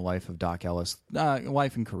documentary on the life of Doc Ellis,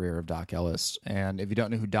 life and career of Doc Ellis. And if you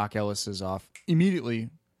don't know who Doc Ellis is, off immediately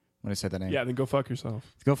when I said that name. Yeah, then go fuck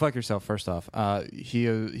yourself. Go fuck yourself, first off. He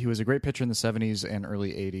was a great pitcher in the 70s and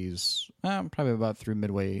early 80s, probably about through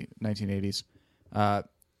midway 1980s.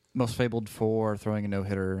 Most fabled for throwing a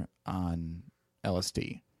no-hitter on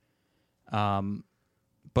LSD.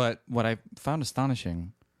 But what I found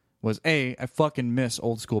astonishing was, A, I fucking miss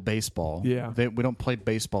old school baseball. Yeah. We don't play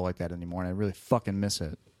baseball like that anymore, and I really fucking miss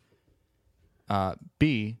it.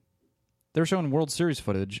 B, they were showing World Series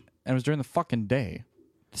footage, and it was during the fucking day.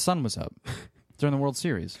 The sun was up during the World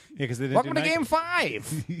Series. Yeah, because they didn't Welcome to Game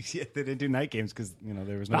 5! Yeah, they didn't do night games because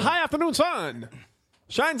there was The no. high afternoon sun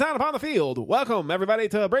shines down upon the field. Welcome, everybody,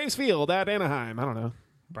 to Braves Field at Anaheim. I don't know.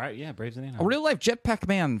 Braves and A Anaheim. real-life jetpack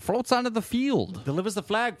man floats onto the field. Delivers the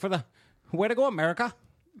flag for the way to go, America.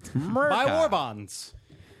 Buy war bonds.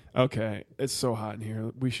 Okay, it's so hot in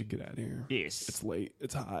here. We should get out of here. Yes. It's late.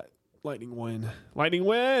 It's hot. Lightning win. Lightning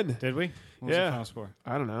win. Did we? What was Yeah. the final score?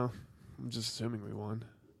 I don't know. I'm just assuming we won.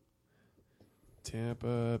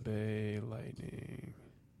 Tampa Bay Lightning.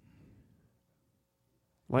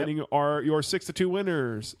 Lightning are your 6-2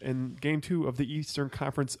 winners in Game 2 of the Eastern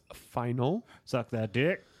Conference Final. Suck that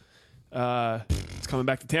dick. It's coming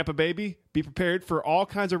back to Tampa, baby. Be prepared for all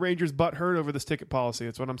kinds of Rangers butthurt over this ticket policy.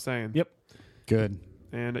 That's what I'm saying. Yep. Good.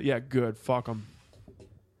 And yeah, good. Fuck them.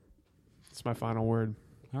 That's my final word.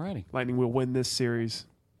 Alrighty. Lightning will win this series.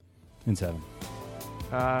 In 7.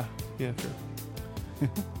 Yeah, sure.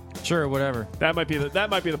 Sure, whatever. That might be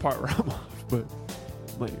the part where I'm off, but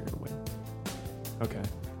Lightning are gonna win. Okay.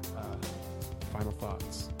 Final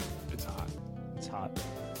thoughts. It's hot. It's hot.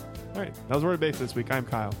 All right. That was Word of Base this week. I'm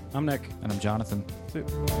Kyle. I'm Nick. And I'm Jonathan. See you.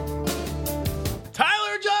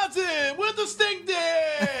 Tyler Johnson with the stink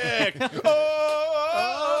dick.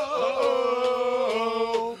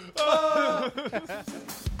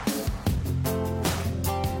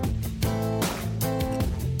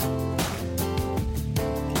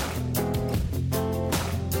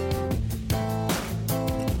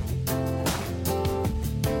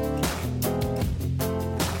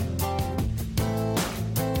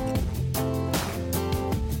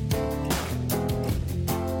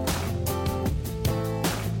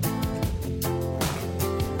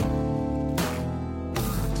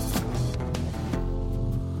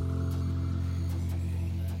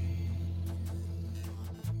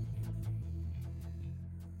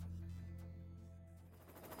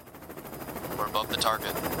 above the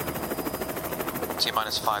target.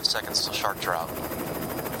 T-minus 5 seconds till shark drop.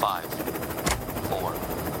 5, 4,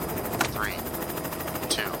 3,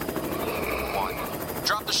 2, 1.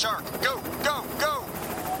 Drop the shark! Go! Go! Go!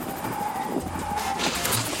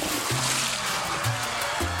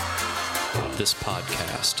 This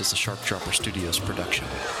podcast is a Shark Dropper Studios production.